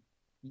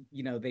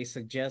they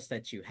suggest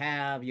that you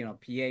have,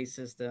 PA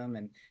system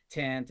and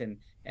tent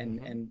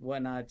and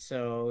whatnot.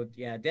 So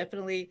yeah,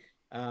 definitely,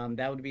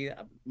 that would be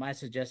my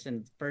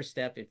suggestion. First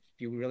step, if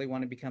you really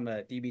want to become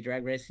a DB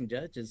drag racing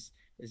judge, is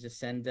just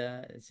send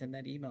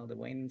that email to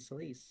Wayne and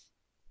Celise.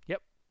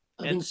 Yep.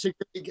 I've been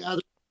secretly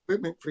gathering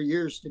equipment for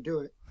years to do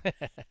it.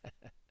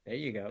 There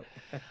you go.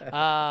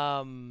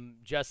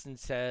 Justin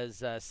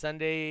says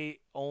Sunday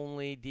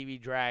only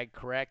DB drag,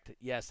 correct?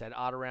 Yes, at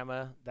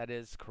Autorama, that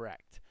is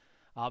correct.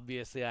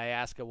 Obviously,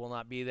 Iasca will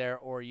not be there,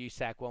 or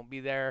USAC won't be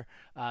there.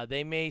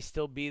 They may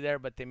still be there,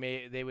 but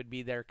they would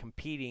be there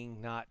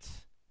competing, not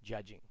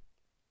judging.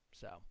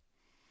 So,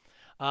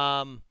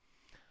 all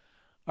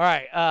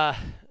right.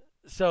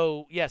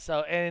 So yes.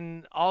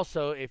 And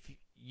also, if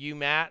you,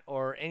 Matt,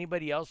 or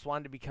anybody else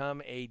wanted to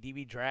become a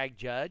DB drag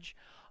judge,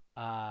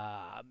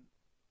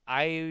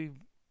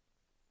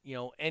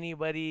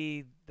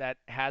 anybody that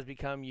has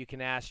become, you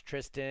can ask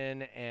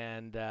Tristan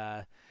and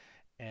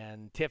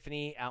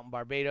Tiffany out in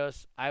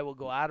Barbados. I will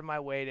go out of my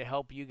way to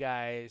help you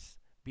guys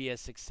be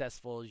as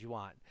successful as you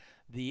want.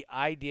 The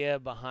idea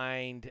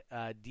behind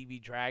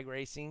DB drag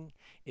racing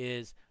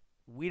is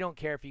we don't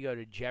care if you go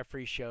to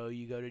Jeffrey's show,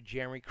 you go to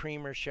Jeremy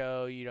Creamer's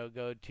show, you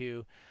go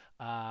to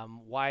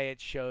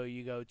Wyatt's show,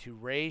 you go to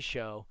Ray's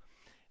show.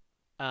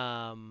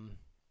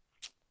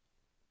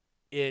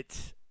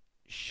 It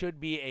should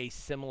be a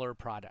similar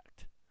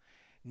product.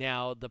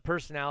 Now, the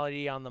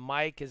personality on the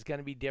mic is going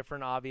to be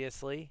different,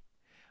 obviously,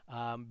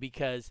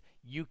 because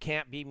you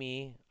can't be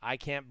me, I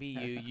can't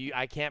be you,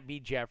 I can't be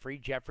Jeffrey.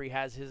 Jeffrey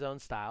has his own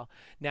style.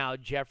 Now,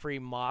 Jeffrey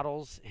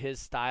models his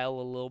style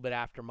a little bit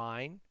after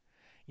mine.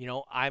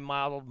 I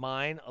modeled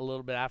mine a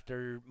little bit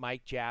after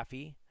Mike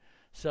Jaffe.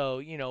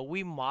 So,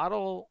 we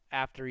model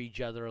after each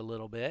other a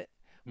little bit,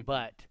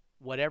 but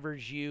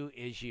whatever's you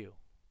is you.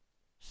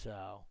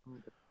 So,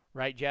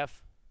 right,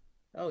 Jeff?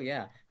 Oh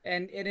yeah,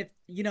 and if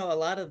a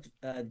lot of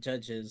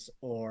judges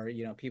or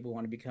people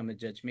want to become a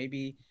judge,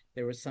 maybe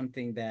there was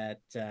something that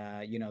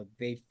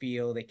they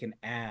feel they can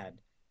add,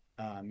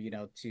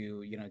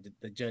 to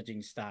the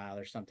judging style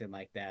or something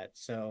like that.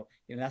 So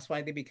that's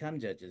why they become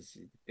judges.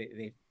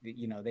 They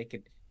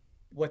could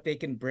what they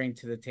can bring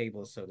to the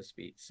table, so to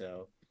speak.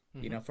 So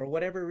for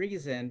whatever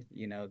reason,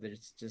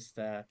 there's just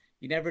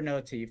you never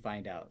know till you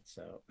find out.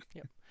 So.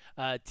 Yep.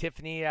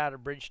 Tiffany out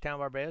of Bridgetown,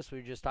 Barbados. We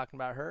were just talking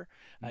about her.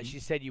 She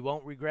said you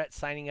won't regret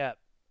signing up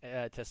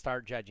to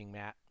start judging,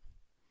 Matt.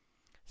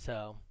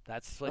 So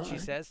that's what she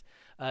says.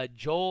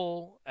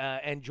 Joel,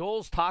 and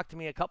Joel's talked to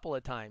me a couple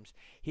of times.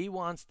 He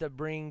wants to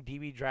bring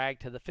DB drag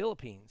to the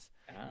Philippines.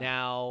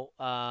 Now,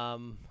 I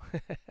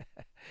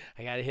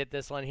got to hit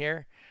this one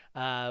here.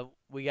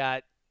 We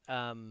got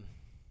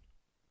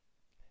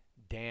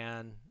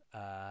Dan,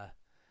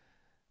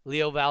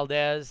 Leo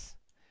Valdez.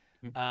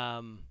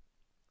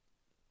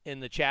 In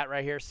the chat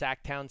right here,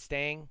 Sacktown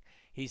Stang.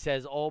 He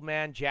says, old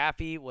man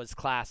Jaffe was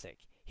classic.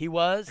 He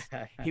was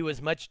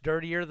much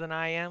dirtier than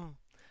I am.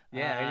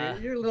 Yeah,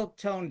 you're a little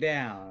toned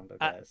down.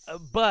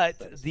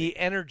 But the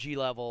energy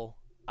level,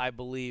 I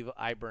believe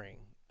I bring.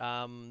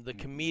 The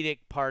comedic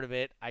part of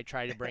it, I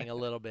try to bring a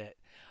little bit.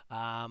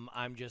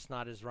 I'm just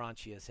not as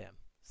raunchy as him.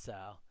 So,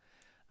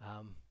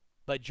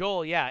 but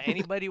Joel, yeah,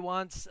 anybody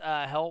wants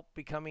help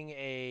becoming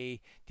a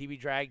DB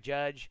drag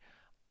judge,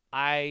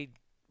 I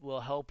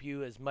will help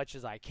you as much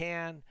as I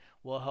can.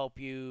 We'll help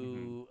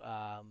you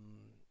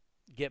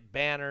get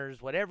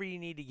banners, whatever you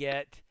need to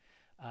get.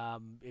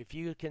 If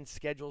you can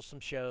schedule some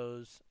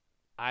shows,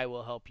 I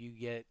will help you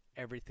get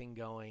everything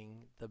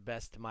going the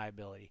best to my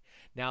ability.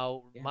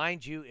 Now,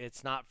 mind you,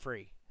 it's not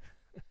free.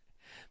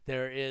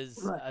 There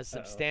is a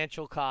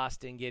substantial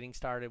cost in getting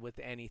started with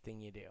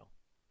anything you do.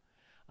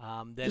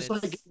 then Just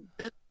like,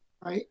 it's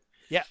right?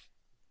 yeah,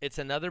 it's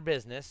another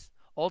business.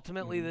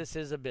 Ultimately, Mhm. this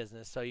is a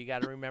business, so you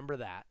got to remember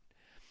that.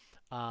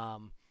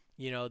 Um,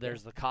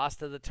 there's the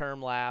cost of the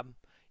term lab.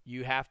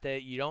 You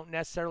don't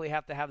necessarily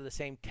have to have the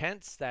same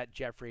tents that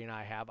Jeffrey and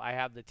I have. I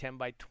have the 10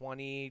 by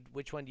 20.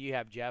 Which one do you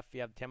have, Jeff?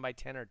 You have 10 by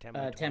 10 or 10 by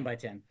 20? 10 by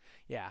 10.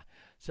 Yeah.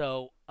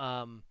 So,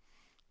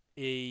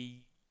 eh,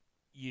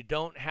 you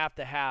don't have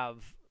to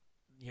have,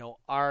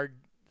 our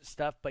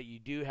stuff, but you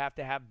do have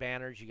to have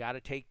banners. You got to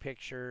take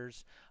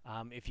pictures.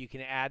 If you can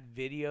add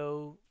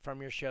video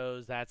from your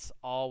shows, that's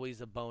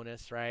always a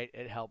bonus, right?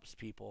 It helps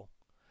people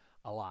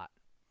a lot.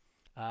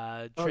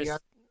 Oh yeah,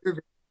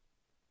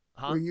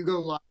 Huh? where you go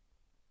live,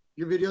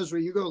 your videos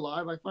where you go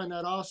live, I find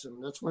that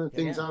awesome. That's one of the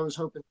things Yeah. I was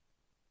hoping.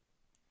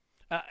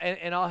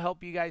 And I'll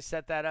help you guys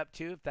set that up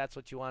too if that's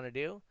what you want to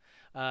do.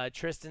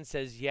 Tristan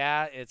says,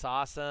 yeah, it's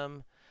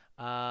awesome.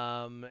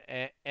 And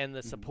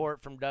the Mhm.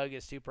 support from Doug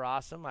is super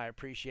awesome. I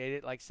appreciate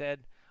it. Like I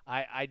said,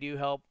 I do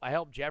help. I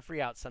help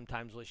Jeffrey out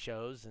sometimes with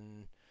shows,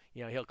 and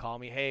he'll call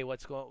me, hey,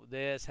 what's going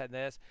this and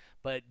this.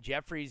 But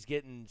Jeffrey's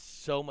getting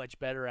so much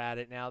better at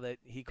it now that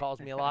he calls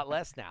me a lot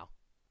less now.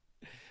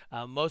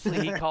 Mostly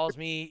he calls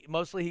me.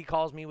 Mostly he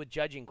calls me with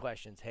judging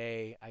questions.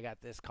 Hey, I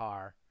got this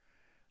car.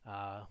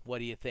 What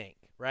do you think?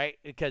 Right?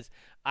 Because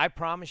I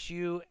promise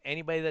you,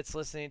 anybody that's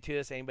listening to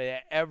this, anybody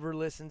that ever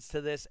listens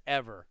to this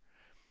ever,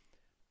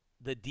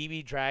 the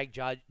DB drag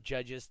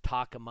judges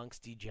talk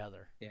amongst each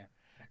other. Yeah.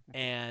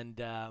 And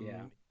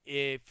Yeah.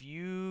 if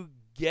you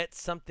get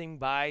something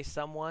by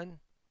someone,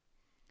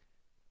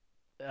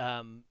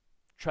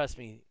 trust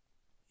me,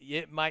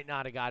 it might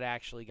not have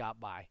actually got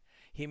by.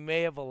 He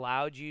may have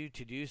allowed you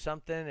to do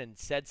something and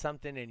said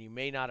something, and you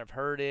may not have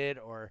heard it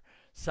or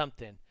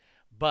something.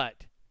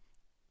 But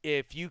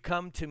if you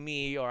come to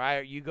me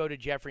or you go to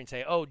Jeffrey and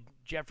say, oh,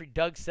 Jeffrey,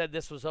 Doug said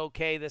this was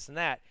okay, this and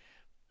that,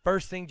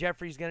 first thing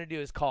Jeffrey's going to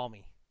do is call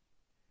me.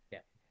 Yeah.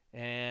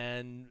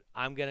 And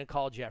I'm going to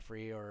call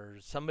Jeffrey, or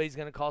somebody's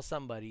going to call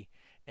somebody.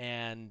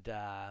 And,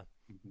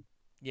 Mhm.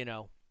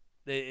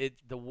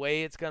 the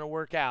way it's going to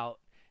work out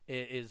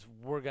is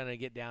we're going to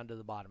get down to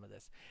the bottom of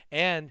this.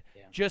 And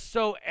Yeah. just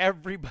so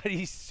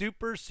everybody's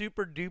super,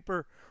 super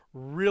duper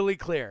really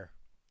clear,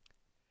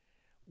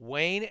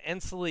 Wayne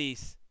and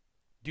Celise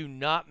do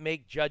not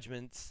make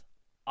judgments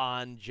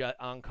on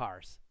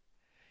cars.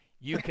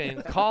 You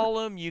can call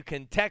them, you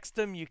can text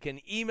them, you can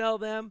email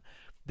them.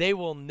 They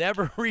will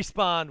never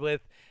respond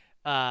with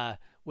that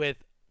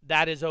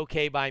is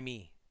okay by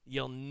me.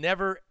 You'll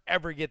never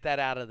ever get that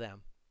out of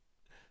them.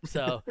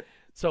 So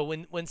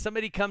when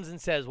somebody comes and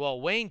says,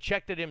 "Well, Wayne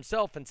checked it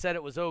himself and said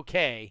it was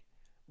okay,"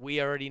 we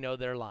already know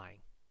they're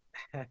lying.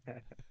 All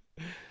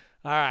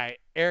right.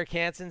 Eric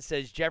Hansen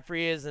says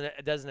Jeffrey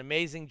does an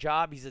amazing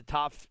job. He's a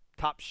top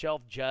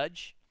shelf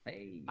judge.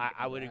 Hey,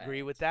 I would agree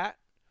congrats. with that.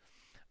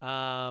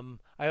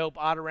 I hope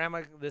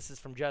Autorama, this is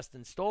from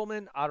Justin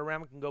Stolman,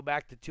 Autorama can go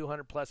back to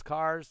 200 plus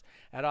cars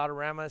at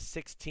Autorama,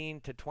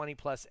 16 to 20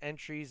 plus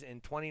entries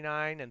in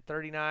 29 and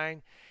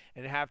 39,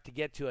 and have to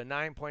get to a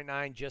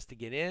 9.9 just to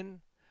get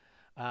in.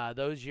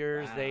 Those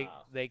years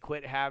Wow. they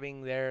quit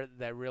having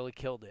that really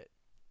killed it.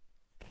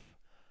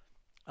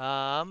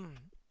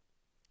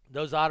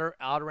 Those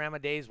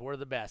Autorama days were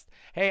the best.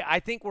 Hey, I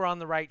think we're on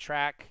the right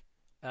track.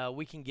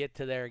 We can get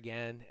to there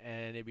again,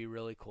 and it'd be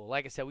really cool.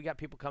 Like I said, we got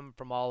people coming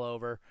from all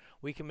over.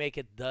 We can make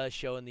it the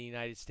show in the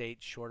United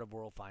States, short of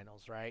World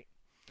Finals, right?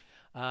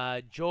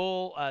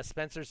 Joel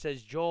Spencer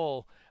says,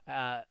 Joel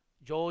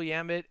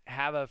Yambit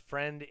have a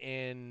friend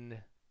in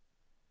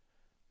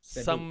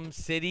Cebu. some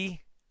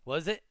city.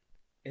 Was it?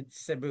 It's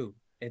Cebu.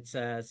 It's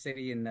a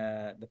city in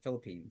the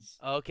Philippines.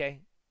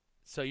 Okay.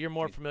 So you're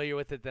more familiar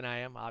with it than I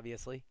am,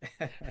 obviously.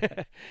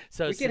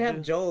 So We could Cebu,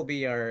 have Joel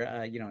be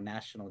our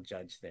national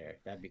judge there.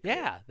 That'd be cool.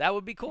 yeah, that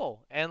would be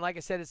cool. And like I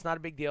said, it's not a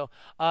big deal.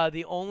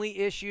 The only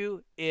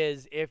issue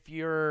is if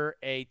you're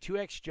a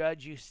 2X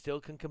judge, you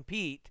still can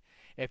compete.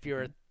 If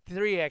you're a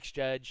 3X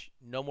judge,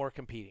 no more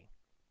competing.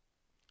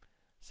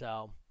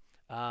 So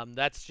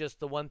that's just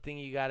the one thing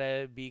you got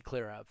to be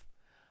clear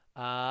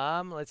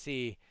of. Let's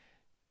see.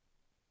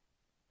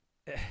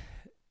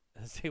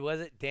 Let's see, was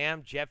it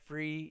Damn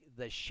Jeffrey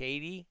the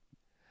Shady?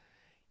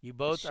 You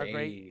both are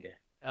great. Shade.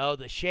 Oh,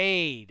 the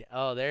Shade.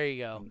 Oh, there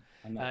you go.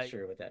 I'm not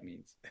sure what that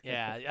means.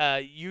 Yeah,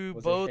 you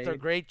Was there both are shade?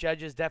 great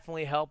judges.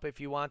 Definitely help if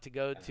you want to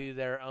go to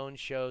their own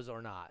shows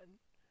or not.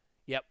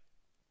 Yep.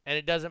 And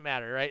it doesn't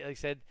matter, right? Like I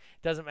said,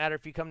 it doesn't matter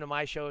if you come to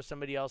my show or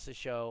somebody else's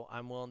show.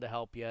 I'm willing to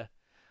help you.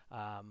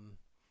 I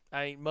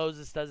mean,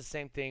 Moses does the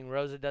same thing.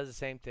 Rosa does the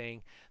same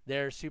thing.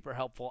 They're super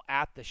helpful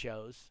at the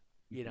shows.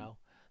 You know,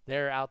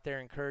 they're out there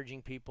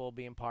encouraging people,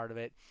 being part of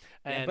it.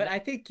 Yeah, And but I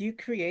think you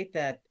create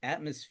that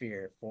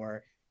atmosphere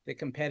for the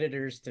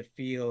competitors to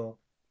feel,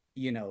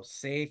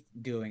 safe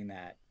doing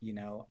that.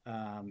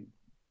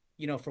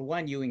 For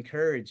one, you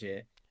encourage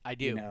it. I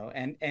do.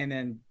 And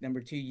then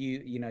number two,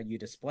 you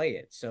display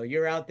it. So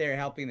you're out there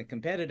helping the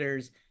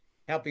competitors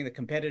help the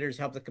competitors.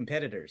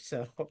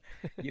 So,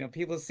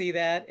 people see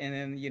that, and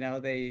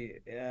then they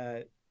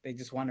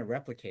just want to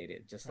replicate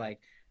it, just like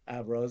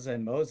Rosa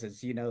and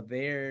Moses.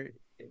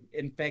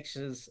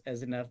 infectious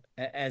as enough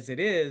as it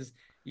is,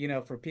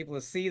 for people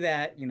to see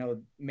that,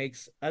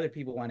 makes other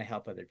people want to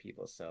help other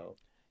people. So,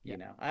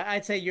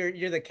 I'd say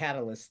you're the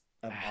catalyst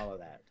of all of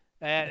that.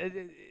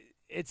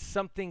 It's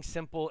something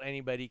simple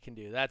anybody can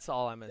do. That's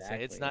all I'm gonna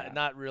say. It's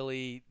not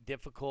really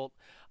difficult.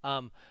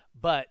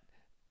 But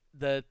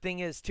the thing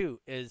is too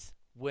is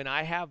when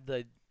I have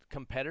the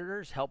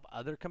competitors help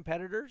other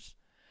competitors,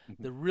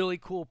 the really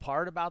cool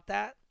part about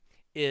that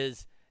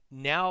is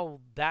now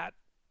that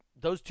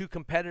those two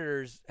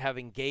competitors have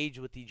engaged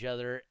with each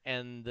other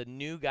and the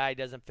new guy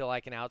doesn't feel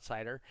like an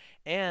outsider,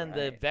 and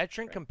the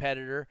veteran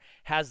competitor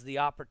has the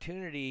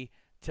opportunity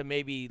to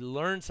maybe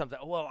learn something.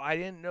 Well, I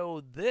didn't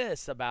know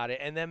this about it.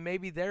 And then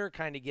maybe they're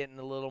kind of getting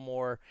a little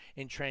more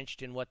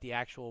entrenched in what the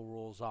actual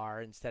rules are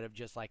instead of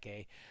just like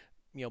a,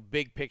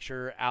 big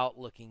picture out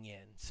looking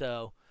in.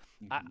 So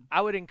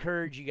I would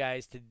encourage you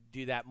guys to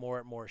do that more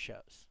at more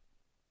shows.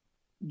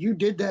 You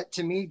did that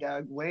to me,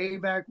 Doug, way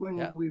back when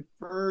when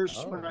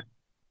I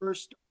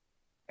first,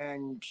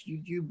 and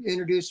you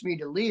introduced me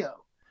to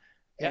Leo.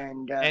 Yeah.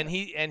 And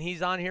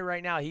he's on here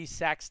right now. He's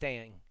sack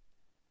staying.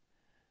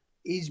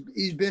 He's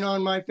been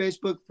on my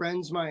Facebook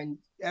friends mine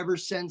ever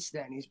since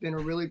then. He's been a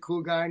really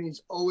cool guy, and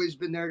he's always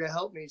been there to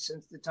help me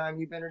since the time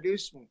you've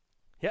introduced me.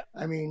 Yeah.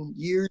 I mean,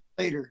 years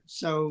later.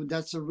 So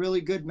that's a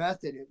really good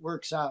method. It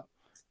works out.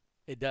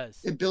 It does.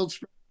 It builds.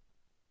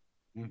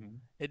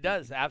 It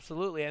does,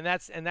 absolutely, and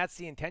that's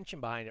the intention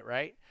behind it,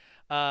 right?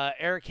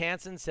 Eric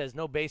Hansen says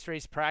no base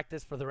race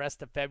practice for the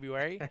rest of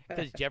February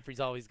because Jeffrey's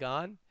always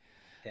gone.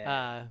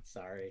 Yeah,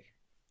 sorry.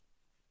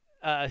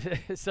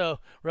 So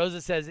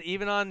Rosa says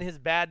even on his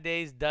bad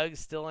days, Doug's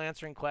still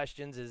answering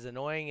questions, as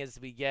annoying as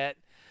we get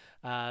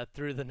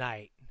through the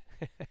night.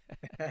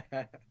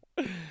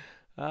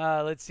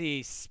 Let's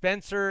see,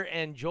 Spencer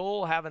and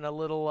Joel having a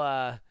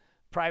little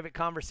private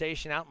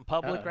conversation out in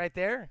public right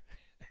there.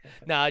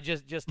 No,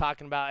 just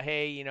talking about,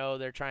 hey,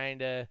 they're trying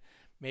to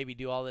maybe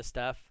do all this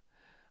stuff.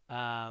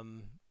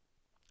 And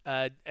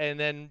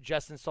then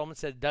Justin Stolman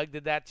said Doug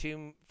did that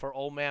too for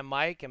Old Man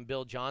Mike and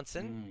Bill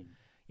Johnson.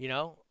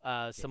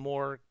 Some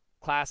more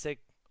classic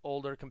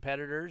older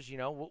competitors.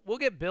 We'll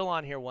get Bill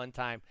on here one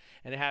time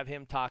and have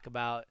him talk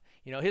about,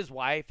 his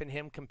wife and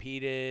him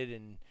competed,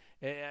 and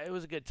it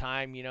was a good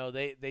time.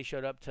 They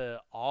showed up to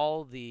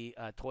all the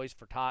Toys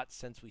for Tots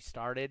since we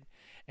started,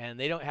 and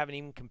they haven't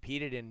even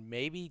competed in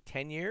maybe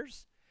 10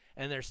 years,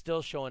 and they're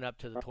still showing up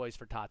to the Toys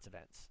for Tots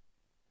events.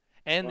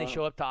 And they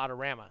show up to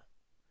Autorama,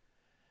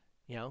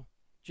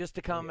 just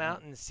to come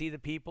out and see the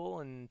people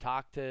and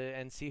talk to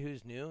and see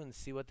who's new and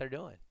see what they're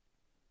doing.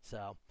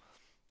 So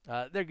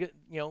they're good.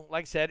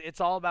 Like I said, it's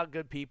all about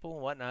good people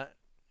and whatnot.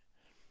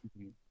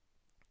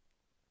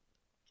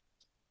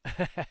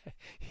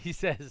 He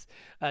says,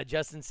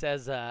 Justin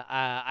says,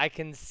 I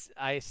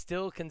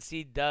still can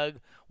see Doug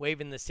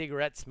waving the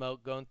cigarette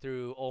smoke going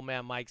through Old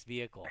Man Mike's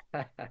vehicle.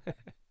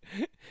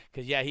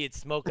 Because, he had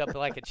smoke up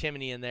like a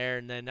chimney in there,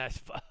 and then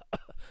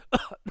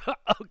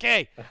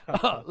okay,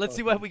 let's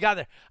see what we got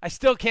there. I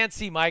still can't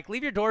see, Mike.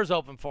 Leave your doors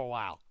open for a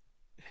while,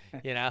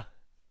 but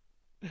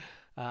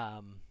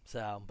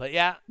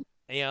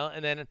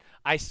and then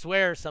I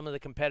swear some of the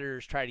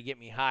competitors try to get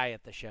me high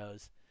at the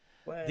shows.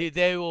 What? Dude,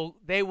 they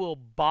will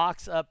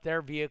box up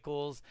their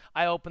vehicles.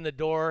 I open the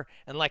door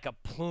and like a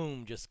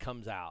plume just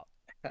comes out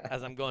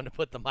as I'm going to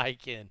put the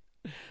mic in.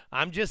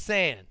 I'm just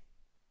saying.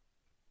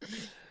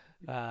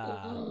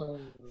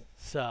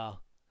 So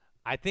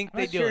I think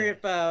they do.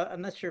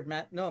 I'm not sure if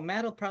Matt. No,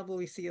 Matt will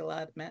probably see a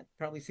lot. Matt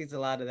probably sees a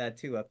lot of that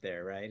too up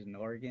there, right, in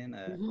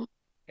Oregon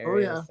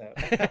area. So.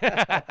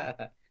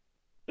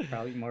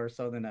 Probably more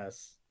so than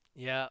us.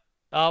 Yeah.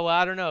 Oh, well,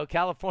 I don't know.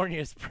 California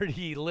is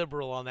pretty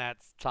liberal on that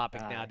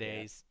topic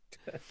nowadays.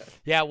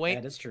 Yeah, Wayne.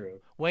 That is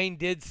true. Wayne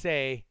did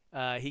say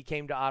he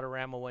came to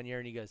Autorama one year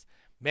and he goes,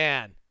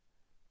 "Man,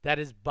 that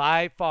is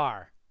by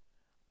far.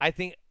 I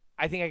think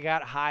I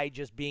got high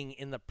just being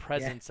in the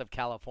presence of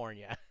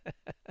California."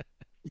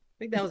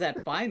 I think that was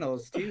at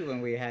finals too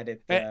when we had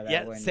it.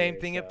 Same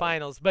thing at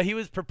finals, but he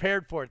was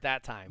prepared for it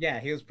that time.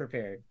 Yeah, he was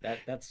prepared.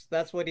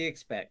 That's what he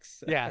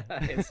expects. Yeah,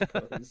 I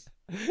suppose.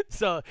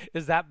 So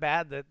is that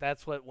bad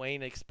that's what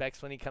Wayne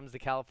expects when he comes to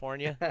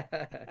California?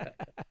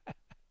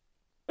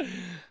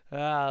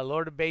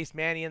 Lord of Base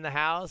Manny in the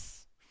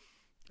house.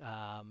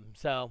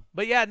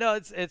 But yeah, no,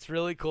 it's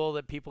really cool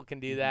that people can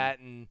do that,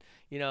 and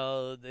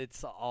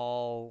it's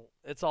all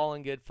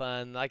in good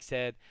fun. Like I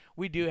said,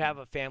 we do have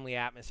a family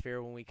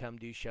atmosphere when we come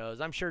do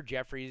shows. I'm sure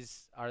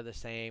Jeffrey's are the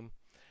same.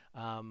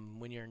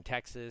 When you're in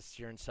Texas,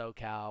 you're in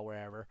SoCal,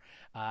 wherever.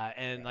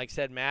 And like I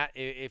said, Matt,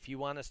 if you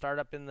want to start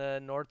up in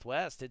the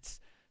Northwest, it's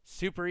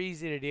super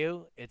easy to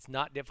do. It's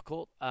not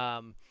difficult.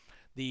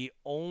 The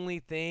only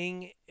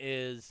thing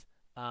is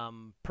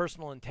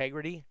personal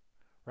integrity,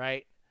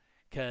 right?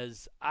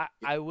 Because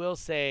I will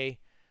say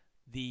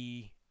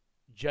the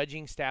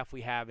judging staff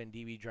we have in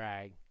DB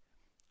Drag,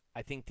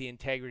 I think the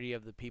integrity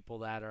of the people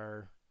that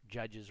are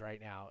judges right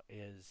now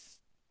is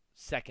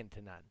second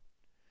to none.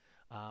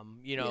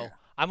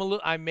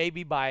 I may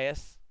be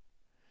biased,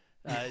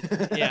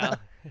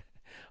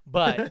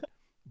 but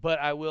But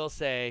I will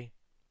say,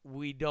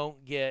 we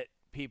don't get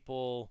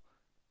people,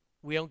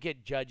 we don't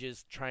get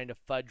judges trying to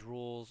fudge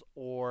rules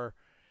or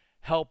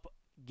help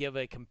give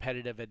a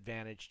competitive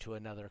advantage to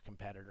another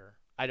competitor.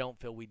 I don't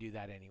feel we do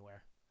that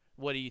anywhere.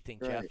 What do you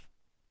think, Jeff? Right.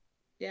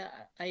 Yeah,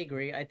 I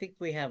agree. I think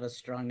we have a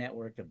strong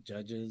network of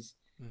judges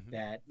Mm-hmm.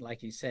 that,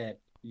 like you said,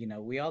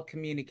 we all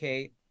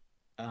communicate.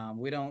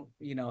 We don't,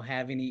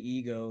 have any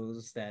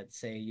egos that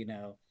say,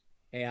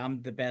 hey,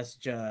 I'm the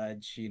best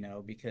judge,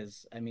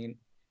 because I mean,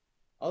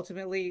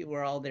 ultimately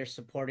we're all there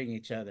supporting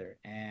each other.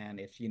 And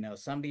if,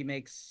 somebody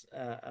makes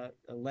a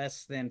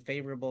less than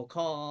favorable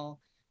call,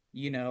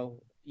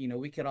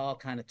 we could all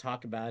kind of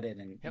talk about it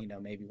and,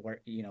 Yep. maybe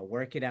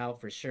work it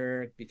out for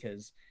sure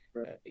because,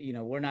 Right.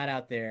 we're not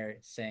out there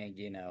saying,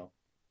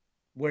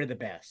 we're the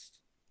best.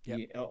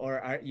 Yep. Or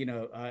are,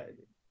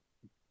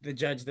 the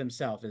judge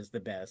themselves is the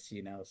best,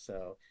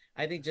 So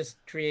I think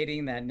just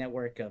creating that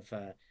network of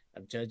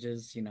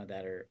judges,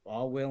 that are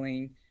all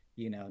willing,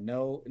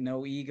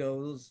 no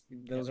egos.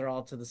 Yep. Those are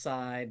all to the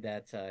side.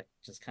 That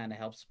just kind of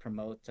helps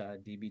promote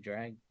DB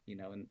drag,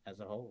 as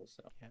a whole.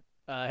 So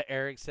Yep.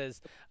 Eric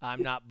says,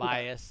 I'm not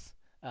biased.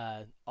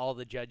 All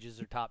the judges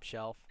are top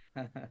shelf.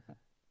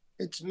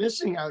 It's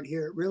missing out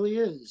here. It really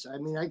is. I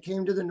mean, I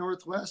came to the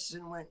Northwest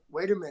and went,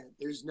 wait a minute,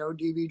 there's no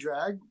DB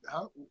drag?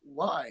 How,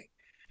 why?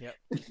 Yep.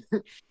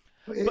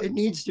 It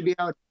needs to be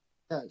out.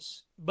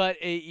 Yes. But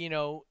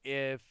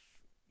if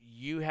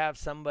you have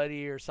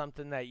somebody or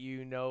something that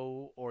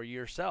or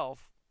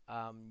yourself,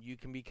 you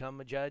can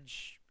become a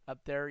judge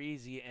up there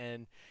easy,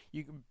 and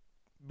you can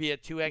be a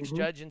 2X Mm-hmm.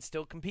 judge and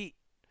still compete.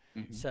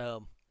 Mhm.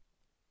 So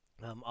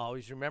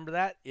always remember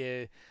that.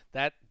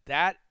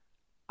 That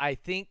I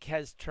think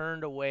has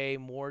turned away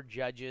more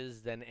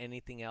judges than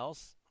anything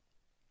else.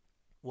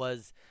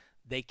 Was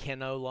they can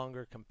no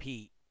longer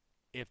compete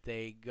if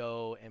they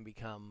go and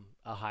become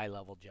a high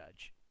level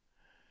judge.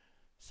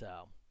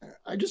 So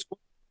I just want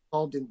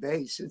involved in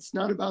base. It's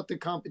not about the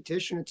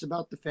competition. It's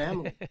about the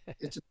family.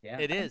 It's Yeah.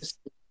 it is.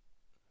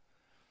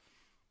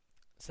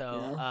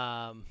 So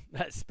Yeah.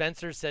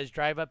 Spencer says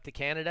drive up to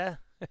Canada.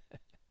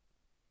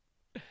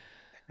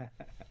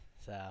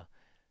 So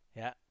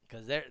yeah,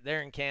 because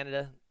they're in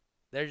Canada.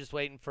 They're just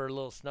waiting for a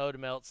little snow to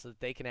melt so that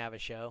they can have a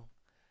show.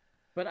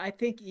 But I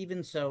think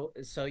even so,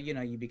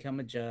 you become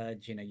a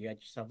judge, you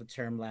got yourself a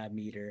term lab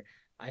meter.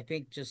 I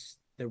think just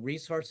the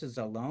resources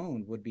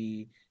alone would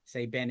be,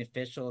 say,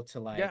 beneficial to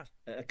Yeah.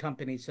 like a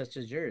company such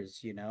as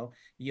yours,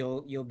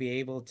 You'll be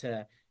able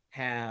to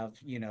have,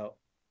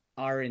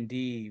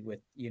 R&D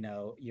with,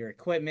 your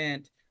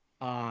equipment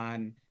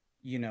on,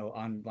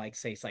 on like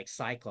say it's like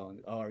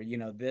Cyclone or,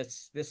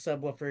 this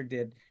subwoofer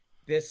did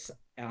this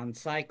on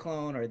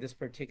Cyclone or this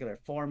particular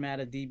format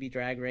of DB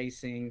drag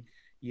racing.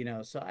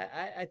 So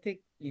I think,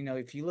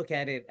 if you look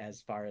at it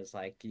as far as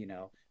like,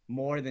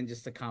 more than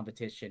just a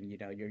competition,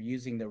 you're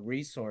using the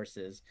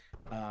resources.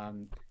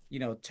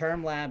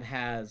 Term Lab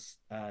has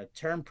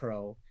Term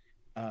Pro,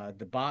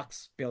 the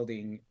box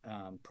building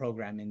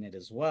program in it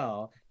as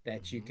well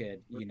that you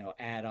Mm-hmm. could,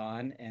 add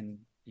on. And,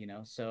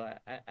 so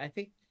I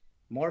think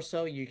more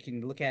so you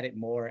can look at it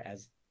more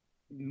as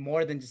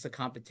more than just a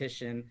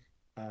competition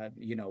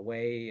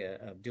way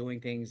of doing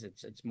things.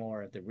 It's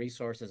more the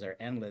resources are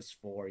endless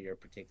for your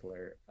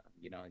particular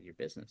your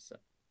business. So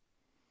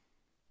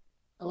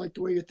I like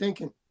the way you're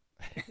thinking.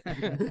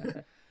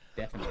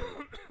 definitely.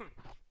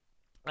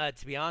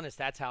 To be honest,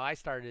 that's how I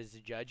started as a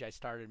judge. I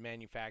started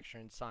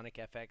manufacturing Sonic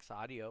FX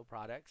audio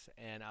products,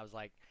 and I was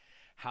like,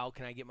 how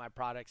can I get my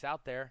products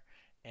out there?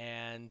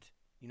 And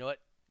you know what?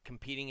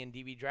 Competing in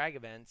DB drag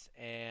events,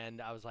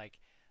 and I was like,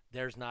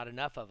 there's not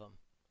enough of them.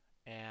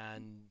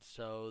 And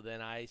so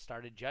then I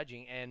started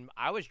judging, and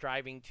I was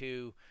driving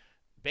to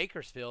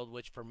Bakersfield,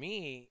 which for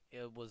me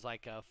it was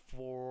like a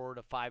 4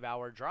 to 5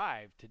 hour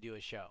drive to do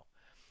a show.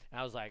 And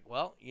I was like,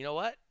 well, you know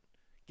what?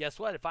 Guess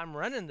what? If I'm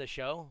running the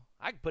show,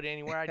 I can put it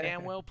anywhere I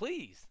damn well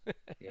please.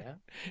 Yeah.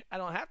 I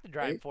don't have to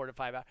drive 4 to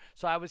 5 hours.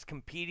 So I was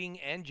competing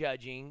and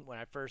judging when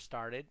I first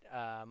started.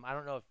 I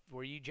don't know if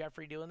were you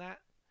Jeffrey doing that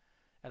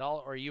at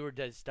all, or you were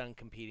just done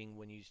competing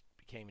when you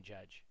became a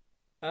judge.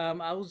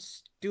 I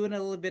was doing a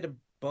little bit of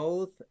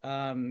both.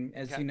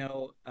 As Okay. you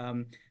know,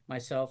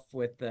 myself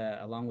with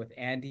along with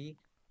Andy,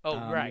 Oh,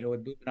 right.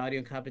 would do an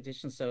audio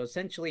competition. So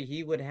essentially,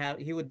 he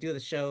would do the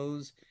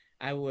shows.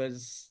 I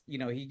was,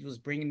 he was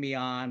bringing me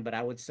on, but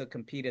I would still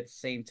compete at the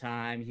same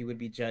time. He would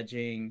be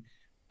judging,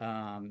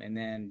 and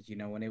then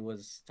when it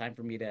was time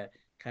for me to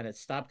kind of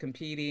stop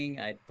competing,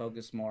 I'd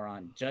focus more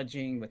on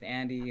judging with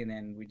Andy, and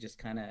then we just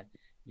kind of,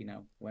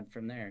 went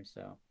from there.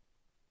 So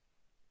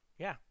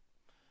Yeah.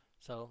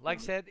 So, like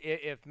I said,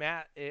 if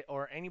Matt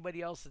or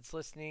anybody else that's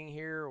listening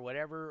here or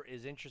whatever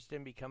is interested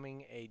in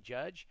becoming a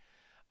judge,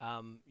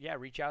 yeah,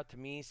 reach out to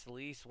me,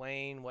 Celise,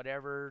 Wayne,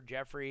 whatever,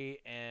 Jeffrey,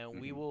 and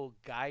we will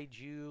guide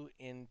you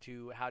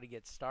into how to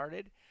get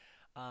started.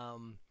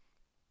 Um,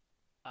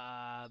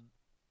 uh,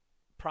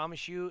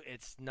 promise you,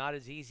 it's not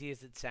as easy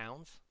as it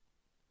sounds,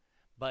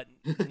 but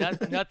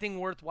nothing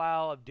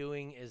worthwhile of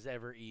doing is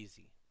ever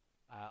easy.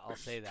 I'll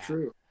say that.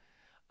 True.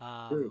 True.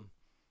 Um,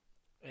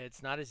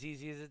 It's not as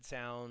easy as it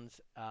sounds.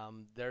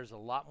 There's a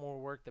lot more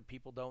work that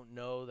people don't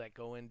know that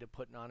go into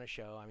putting on a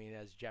show. I mean,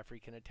 as Jeffrey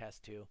can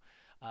attest to,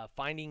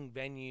 finding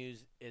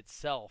venues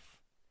itself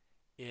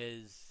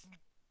is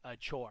a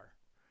chore.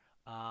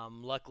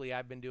 Luckily,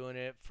 I've been doing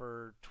it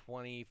for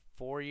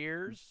 24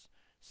 years,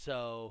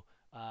 so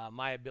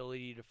my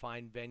ability to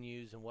find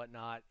venues and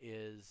whatnot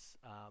is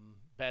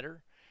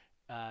better.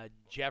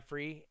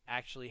 Jeffrey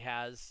actually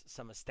has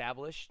some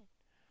established,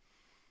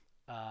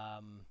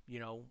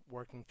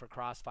 working for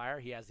Crossfire.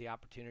 He has the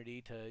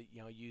opportunity to,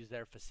 use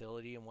their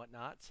facility and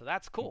whatnot. So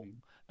that's cool.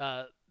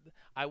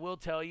 I will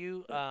tell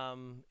you,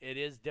 it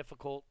is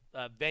difficult.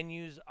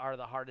 Venues are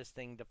the hardest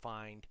thing to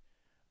find,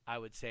 I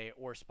would say,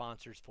 or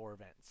sponsors for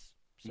events.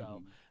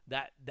 So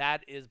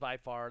that is by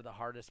far the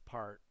hardest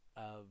part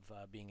of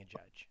being a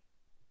judge.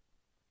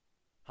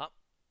 Huh?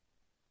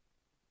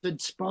 The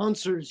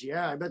sponsors,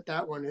 yeah, I bet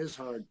that one is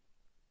hard.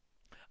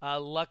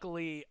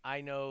 Luckily,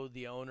 I know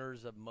the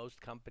owners of most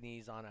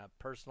companies on a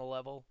personal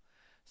level,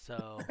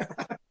 so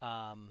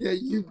yeah,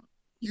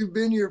 you've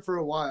been here for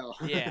a while.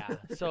 yeah.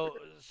 So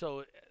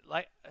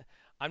like,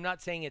 I'm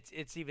not saying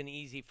it's even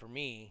easy for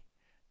me,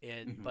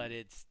 but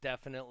it's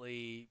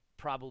definitely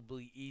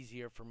probably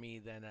easier for me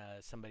than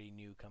somebody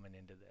new coming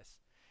into this.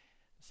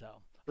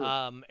 So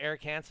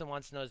Eric Hansen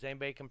wants to know, does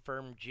anybody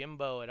confirm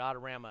Jimbo at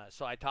Autorama?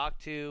 So I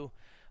talked to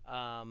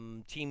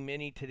Team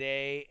Mini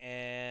today,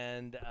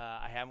 and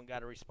I haven't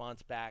got a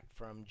response back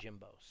from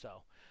Jimbo.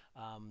 So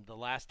the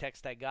last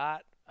text I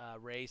got,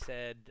 Ray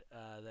said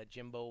that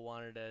Jimbo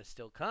wanted to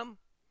still come.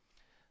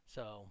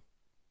 So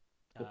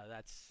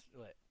that's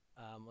what.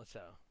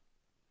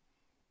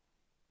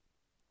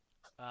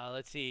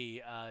 Let's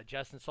see.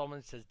 Justin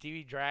Solomon says,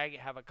 D.W.I.C.A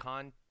have a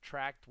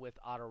contract with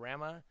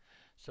Autorama.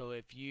 So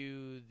if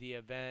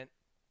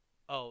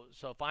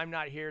I'm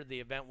not here, the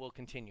event will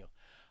continue.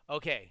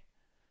 Okay.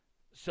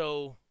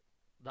 So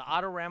the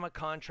Autorama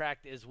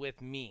contract is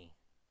with me.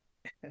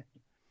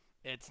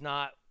 It's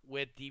not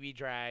with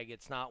D.W.I.C.A.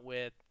 It's not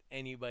with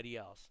anybody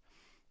else.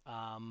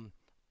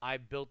 I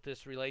built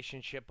this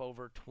relationship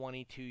over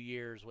 22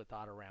 years with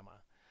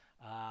Autorama.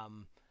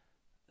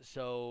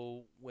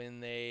 So when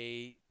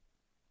they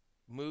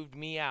moved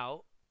me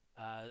out,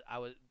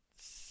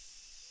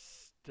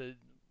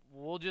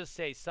 we'll just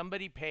say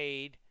somebody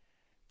paid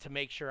to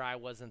make sure I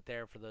wasn't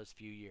there for those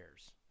few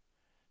years.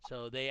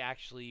 So they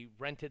actually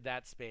rented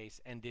that space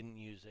and didn't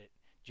use it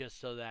just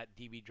so that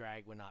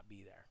D.W.I.C.A would not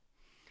be there.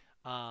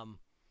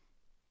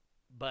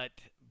 But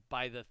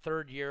by the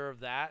third year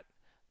of that,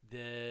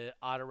 the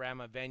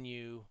Autorama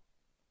venue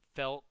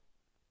felt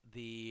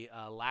the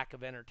lack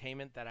of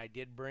entertainment that I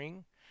did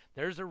bring.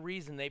 There's a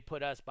reason they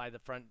put us by the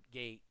front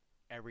gate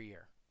every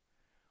year.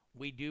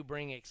 We do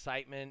bring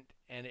excitement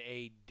and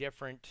a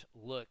different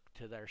look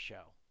to their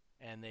show,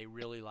 and they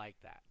really like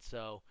that.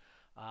 So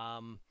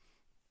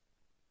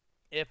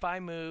if I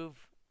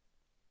move,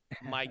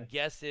 my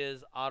guess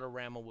is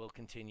Autorama will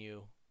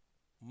continue,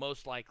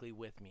 most likely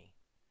with me.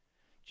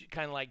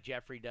 Kind of like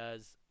Jeffrey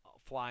does,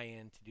 fly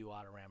in to do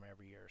Autorama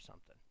every year or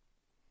something.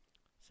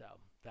 So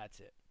that's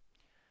it.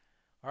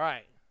 All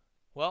right.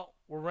 Well,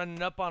 we're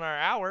running up on our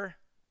hour.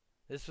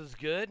 This was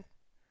good.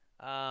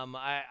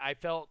 I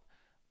felt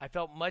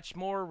much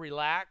more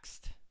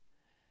relaxed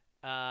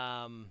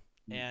and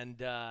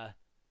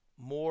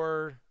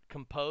more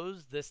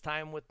composed this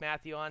time with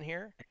Matthew on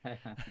here.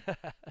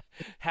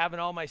 Having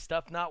all my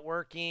stuff not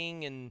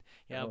working and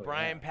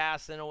Brian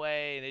passing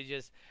away, and it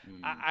just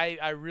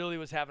I really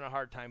was having a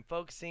hard time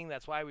focusing.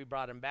 That's why we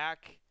brought him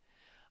back.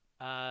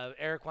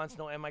 Eric wants to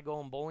know, am I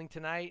going bowling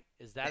tonight?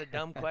 Is that a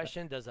dumb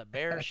question? Does a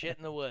bear shit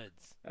in the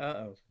woods?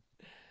 Of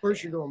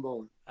course you're going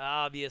bowling.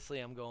 Obviously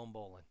I'm going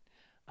bowling.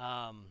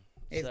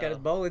 He's got his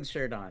bowling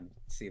shirt on.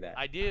 See that?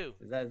 I do.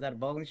 Is that a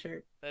bowling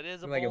shirt? That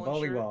is like a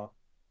bowling shirt. Ball.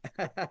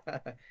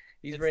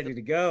 He's ready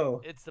to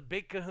go. It's the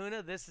Big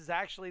Kahuna. This is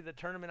actually the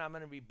tournament I'm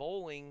going to be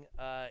bowling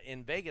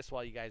in Vegas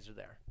while you guys are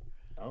there.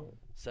 Oh.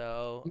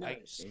 So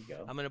nice. There you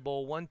go. I'm going to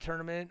bowl one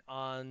tournament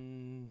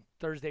on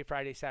Thursday,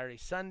 Friday, Saturday,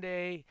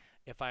 Sunday.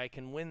 If I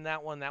can win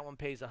that one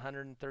pays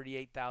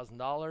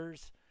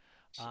 $138,000.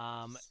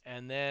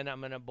 And then I'm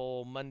going to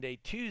bowl Monday,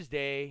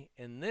 Tuesday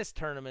in this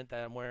tournament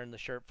that I'm wearing the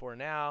shirt for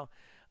now.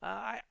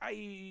 I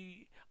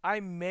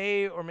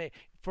may or may,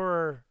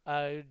 for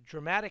a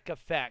dramatic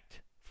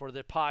effect for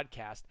the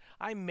podcast,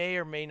 I may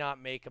or may not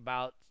make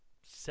about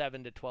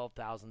 $7,000 to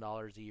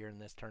 $12,000 a year in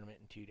this tournament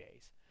in 2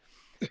 days.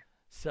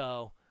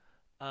 So,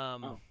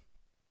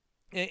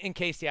 in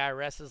case the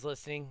IRS is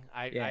listening,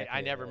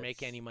 I never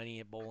make any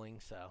money at bowling.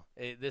 So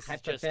this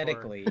is just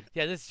hypothetically.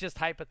 This is just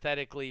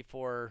hypothetically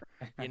for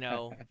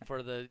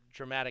for the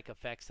dramatic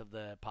effects of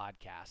the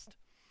podcast.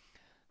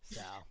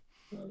 So,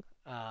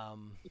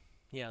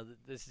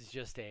 this is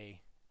just a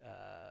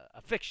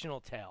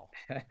fictional tale.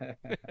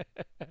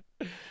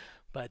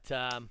 But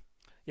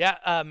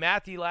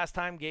Matthew last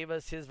time gave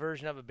us his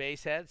version of a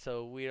base head,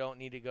 so we don't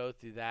need to go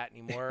through that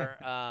anymore.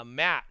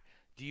 Matt,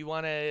 do you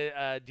want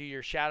to do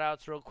your shout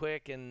outs real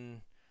quick?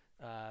 And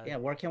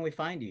where can we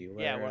find you?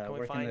 Where can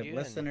we find the you?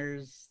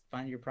 Listeners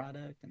find your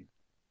product?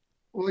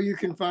 Well, you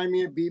can find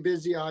me at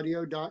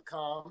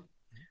bebusyaudio.com,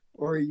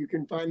 or you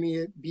can find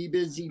me at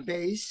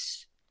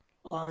bbusybase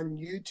on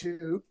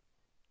YouTube.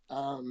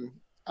 Um,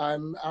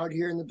 I'm out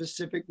here in the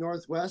Pacific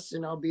Northwest,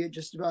 and I'll be at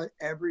just about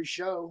every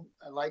show.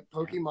 I like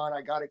Pokemon.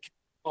 I got a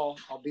call.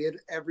 I'll be at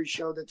every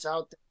show that's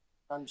out there.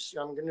 I'm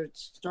going to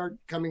start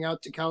coming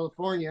out to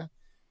California,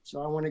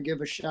 so I want to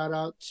give a shout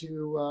out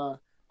to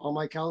all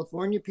my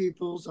California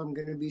peoples. I'm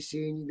going to be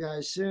seeing you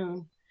guys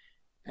soon.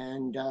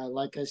 And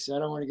like I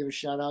said, I want to give a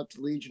shout out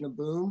to Legion of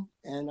Boom,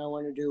 and I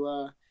want to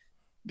do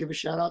give a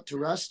shout out to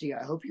Rusty.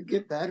 I hope you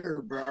get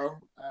better, bro.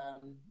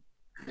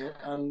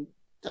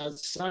 That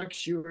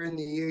sucks. You were in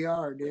the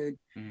ER, dude.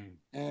 Mm.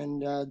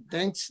 And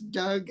thanks,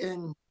 Doug,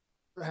 and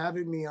for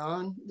having me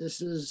on.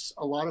 This is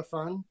a lot of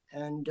fun,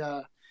 and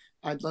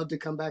I'd love to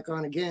come back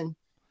on again.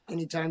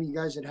 Anytime you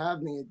guys would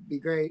have me, it'd be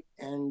great.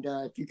 And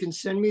if you can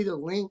send me the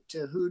link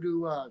to who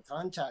to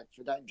contact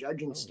for that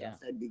judging stuff,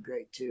 that'd be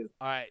great too.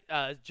 All right.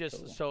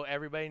 Just so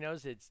everybody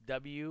knows, it's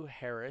W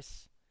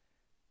Harris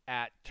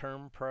at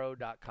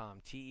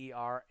termpro.com,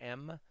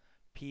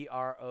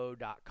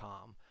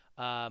 TERMPRO.com.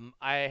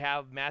 I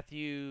have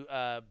Matthew,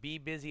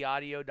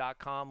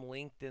 bebusyaudio.com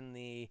linked in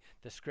the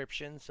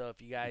description. So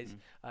if you guys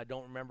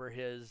don't remember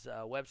his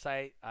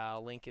website,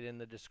 I'll link it in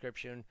the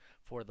description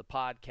for the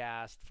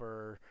podcast,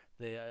 for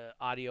the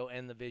audio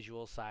and the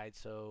visual side.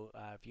 So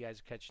if you guys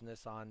are catching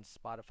this on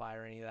Spotify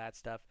or any of that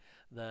stuff,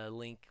 the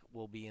link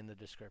will be in the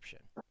description.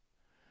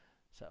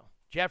 So,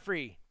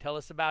 Jeffrey, tell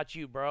us about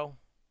you, bro.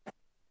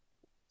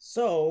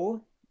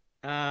 So,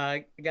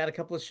 I got a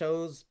couple of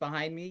shows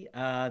behind me.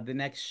 The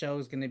next show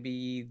is going to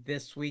be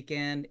this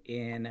weekend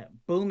in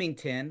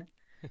Bloomington.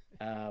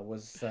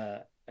 Was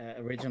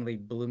originally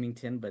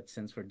Bloomington, but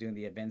since we're doing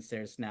the events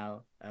there, it's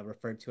now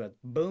referred to as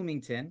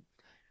Bloomington.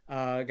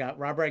 Got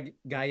Robert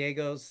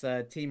Gallegos,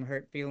 Team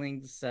Hurt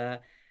Feelings,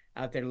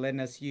 out there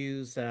letting us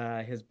use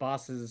his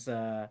boss's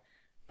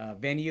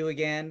venue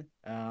again.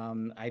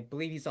 I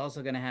believe he's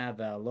also going to have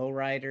a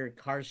lowrider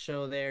car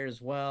show there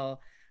as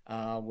well,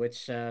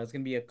 which is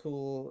going to be a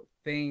cool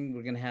thing.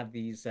 We're going to have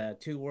these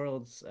two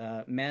worlds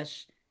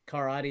mesh,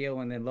 car audio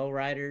and then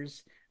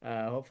lowriders.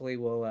 Hopefully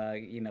we'll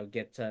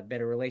get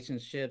better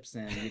relationships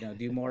and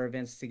do more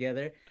events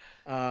together.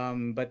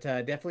 But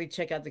definitely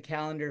check out the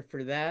calendar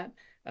for that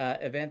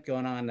event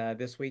going on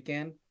this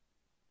weekend.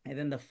 And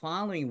then the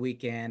following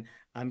weekend,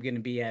 I'm going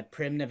to be at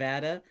Prim,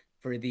 Nevada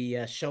for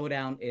the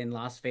showdown in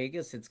Las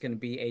Vegas. It's going to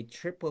be a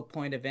triple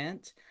point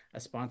event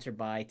sponsored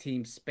by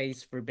Team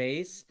Space for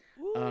Base.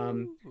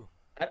 I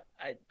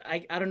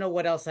don't know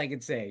what else I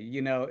could say.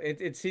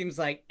 It seems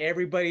like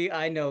everybody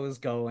I know is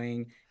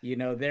going.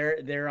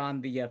 They're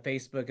on the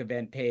Facebook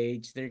event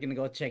page. They're gonna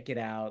go check it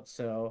out.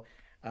 So,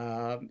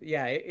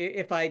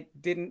 if I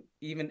didn't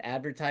even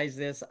advertise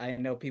this, I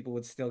know people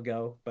would still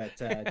go. But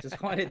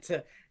just wanted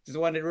to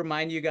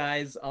remind you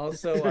guys.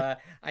 Also,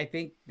 I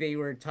think they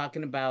were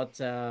talking about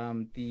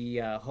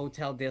the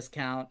hotel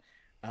discount.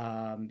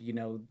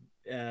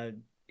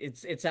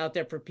 It's out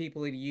there for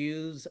people to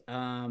use.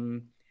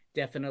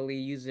 Definitely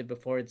use it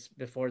before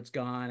it's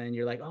gone and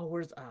you're like, oh,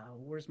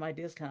 where's my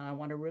discount? I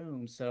want a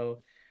room.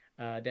 So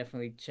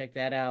definitely check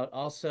that out.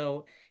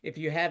 Also, if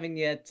you haven't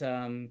yet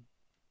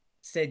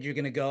said you're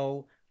gonna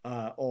go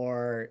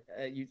or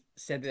you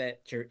said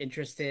that you're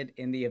interested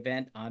in the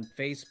event on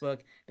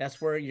Facebook,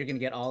 that's where you're gonna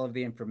get all of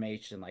the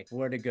information, like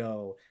where to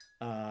go.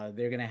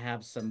 They're gonna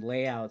have some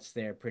layouts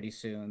there pretty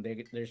soon.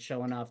 They're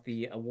showing off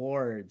the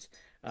awards,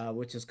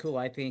 which is cool.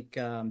 I think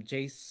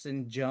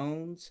Jason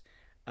Jones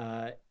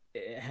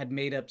had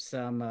made up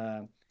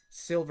some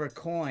silver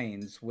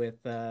coins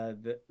with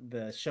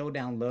the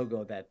showdown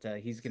logo that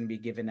he's going to be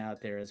giving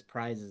out there as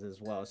prizes as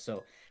well.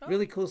 So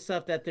really cool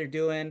stuff that they're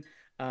doing.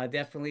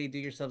 Definitely do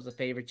yourselves a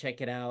favor,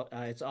 check it out.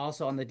 It's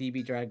also on the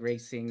DB Drag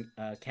Racing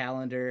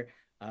calendar.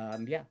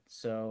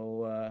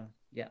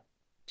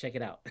 Check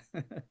it out.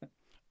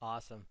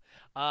 Awesome.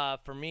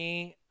 For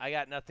me, I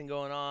got nothing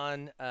going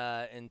on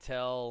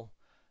until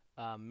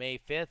May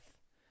 5th.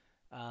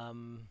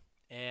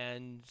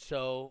 And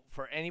so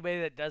for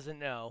anybody that doesn't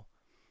know,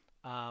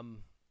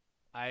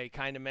 I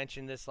kind of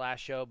mentioned this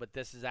last show, but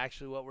this is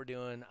actually what we're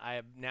doing. I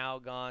have now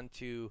gone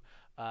to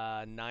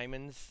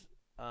Nyman's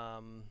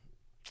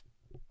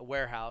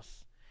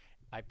warehouse.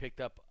 I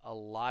picked up a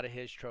lot of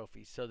his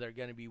trophies. So they're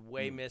going to be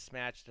way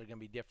mismatched. They're going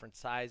to be different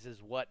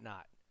sizes,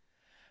 whatnot.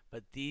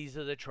 But these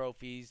are the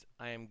trophies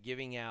I am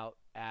giving out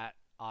at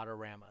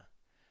Autorama.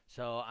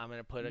 So I'm going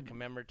to put a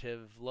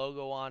commemorative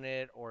logo on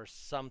it or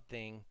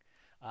something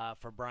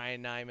for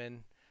Brian Nyman.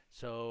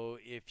 So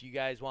if you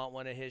guys want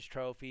one of his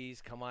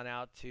trophies, come on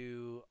out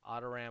to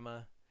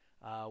Autorama.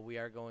 We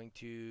are going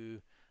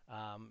to,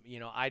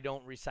 I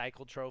don't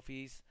recycle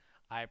trophies.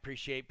 I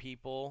appreciate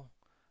people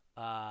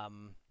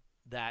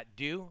that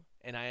do,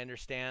 and I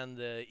understand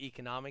the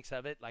economics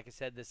of it. Like I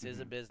said, this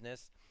is a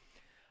business,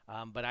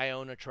 but I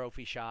own a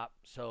trophy shop.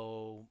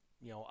 So,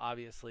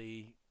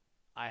 obviously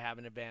I have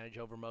an advantage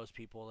over most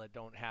people that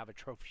don't have a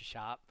trophy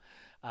shop.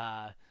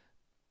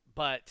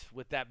 But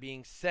with that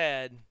being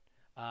said,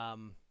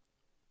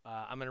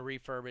 I'm going to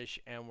refurbish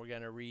and we're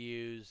going to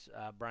reuse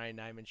Brian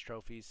Nyman's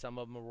trophies. Some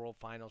of them are World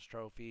Finals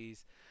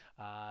trophies.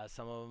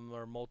 Some of them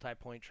are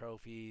multi-point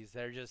trophies.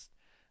 They're just,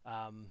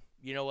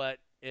 you know what?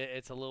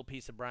 It's a little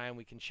piece of Brian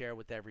we can share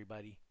with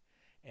everybody.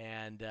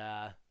 And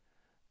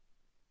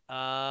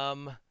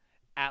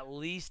at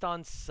least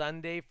on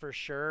Sunday for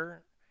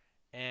sure.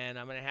 And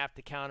I'm going to have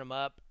to count them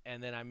up,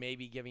 and then I may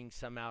be giving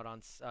some out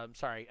on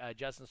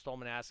Justin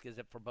Stolman asked, is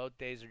it for both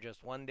days or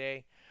just one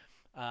day?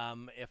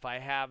 If I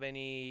have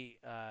any,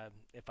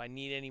 if I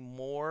need any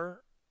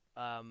more,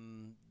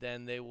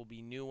 then they will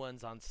be new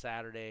ones on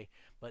Saturday,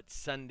 but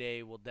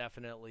Sunday will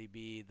definitely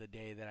be the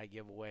day that I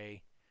give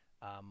away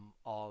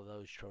all of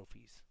those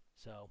trophies.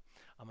 So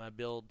I'm going to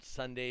build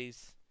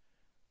Sunday's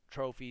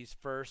trophies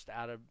first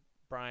out of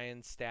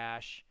Brian's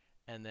stash,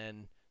 and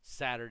then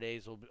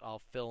Saturdays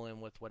I'll fill in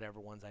with whatever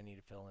ones I need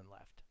to fill in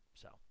left.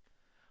 So,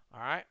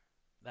 all right,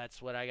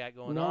 that's what I got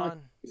going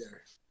on.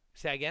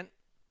 Say again.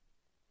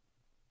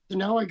 So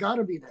now I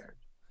gotta be there.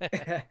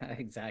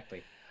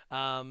 Exactly.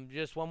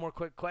 Just one more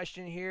quick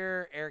question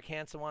here. Eric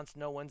Hansen wants to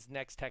know when's the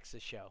next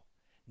Texas show.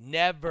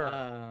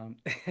 Never.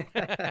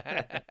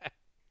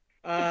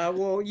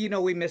 Well,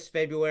 we missed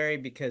February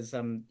because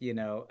I'm,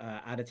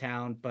 out of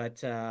town,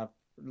 but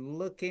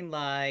looking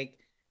like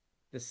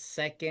the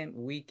second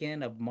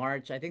weekend of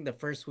March. I think the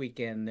first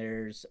weekend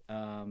there's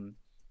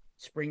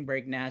Spring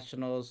Break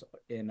Nationals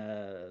in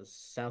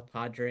South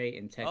Padre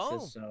in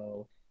Texas.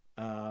 So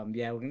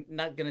we're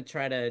not gonna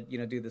try to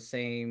do the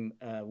same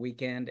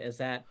weekend as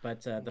that,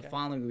 but the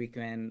following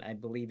weekend, I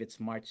believe it's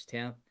March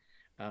 10th.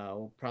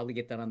 We'll probably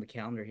get that on the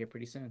calendar here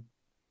pretty soon.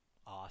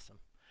 Awesome.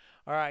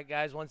 All right,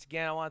 guys. Once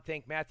again, I want to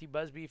thank Matthew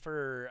Busby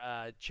for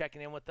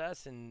checking in with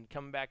us and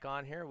coming back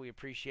on here. We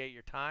appreciate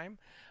your time.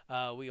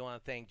 We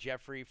want to thank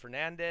Jeffrey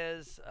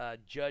Fernandez,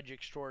 Judge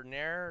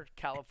Extraordinaire,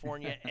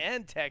 California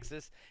and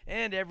Texas,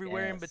 and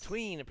everywhere in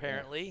between,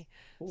 apparently.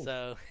 Yeah.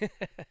 So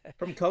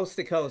from coast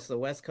to coast, the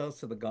West Coast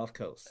to the Gulf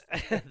Coast.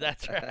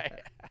 That's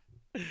right.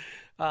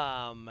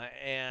 Want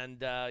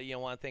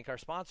to thank our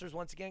sponsors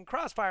once again: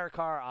 Crossfire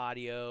Car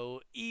Audio,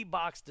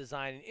 E-Box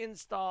Design and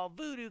Install,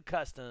 Voodoo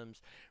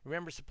Customs.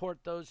 Remember, support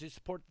those who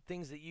support the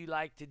things that you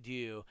like to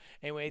do.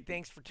 Anyway,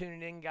 thanks for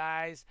tuning in,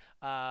 guys.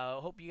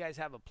 Hope you guys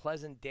have a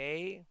pleasant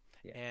day,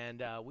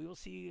 and we will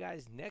see you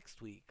guys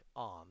next week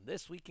on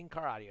This Week in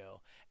Car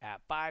Audio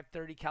at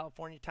 5:30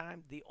 California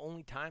time, the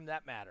only time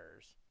that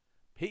matters.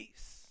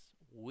 Peace.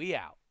 We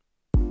out.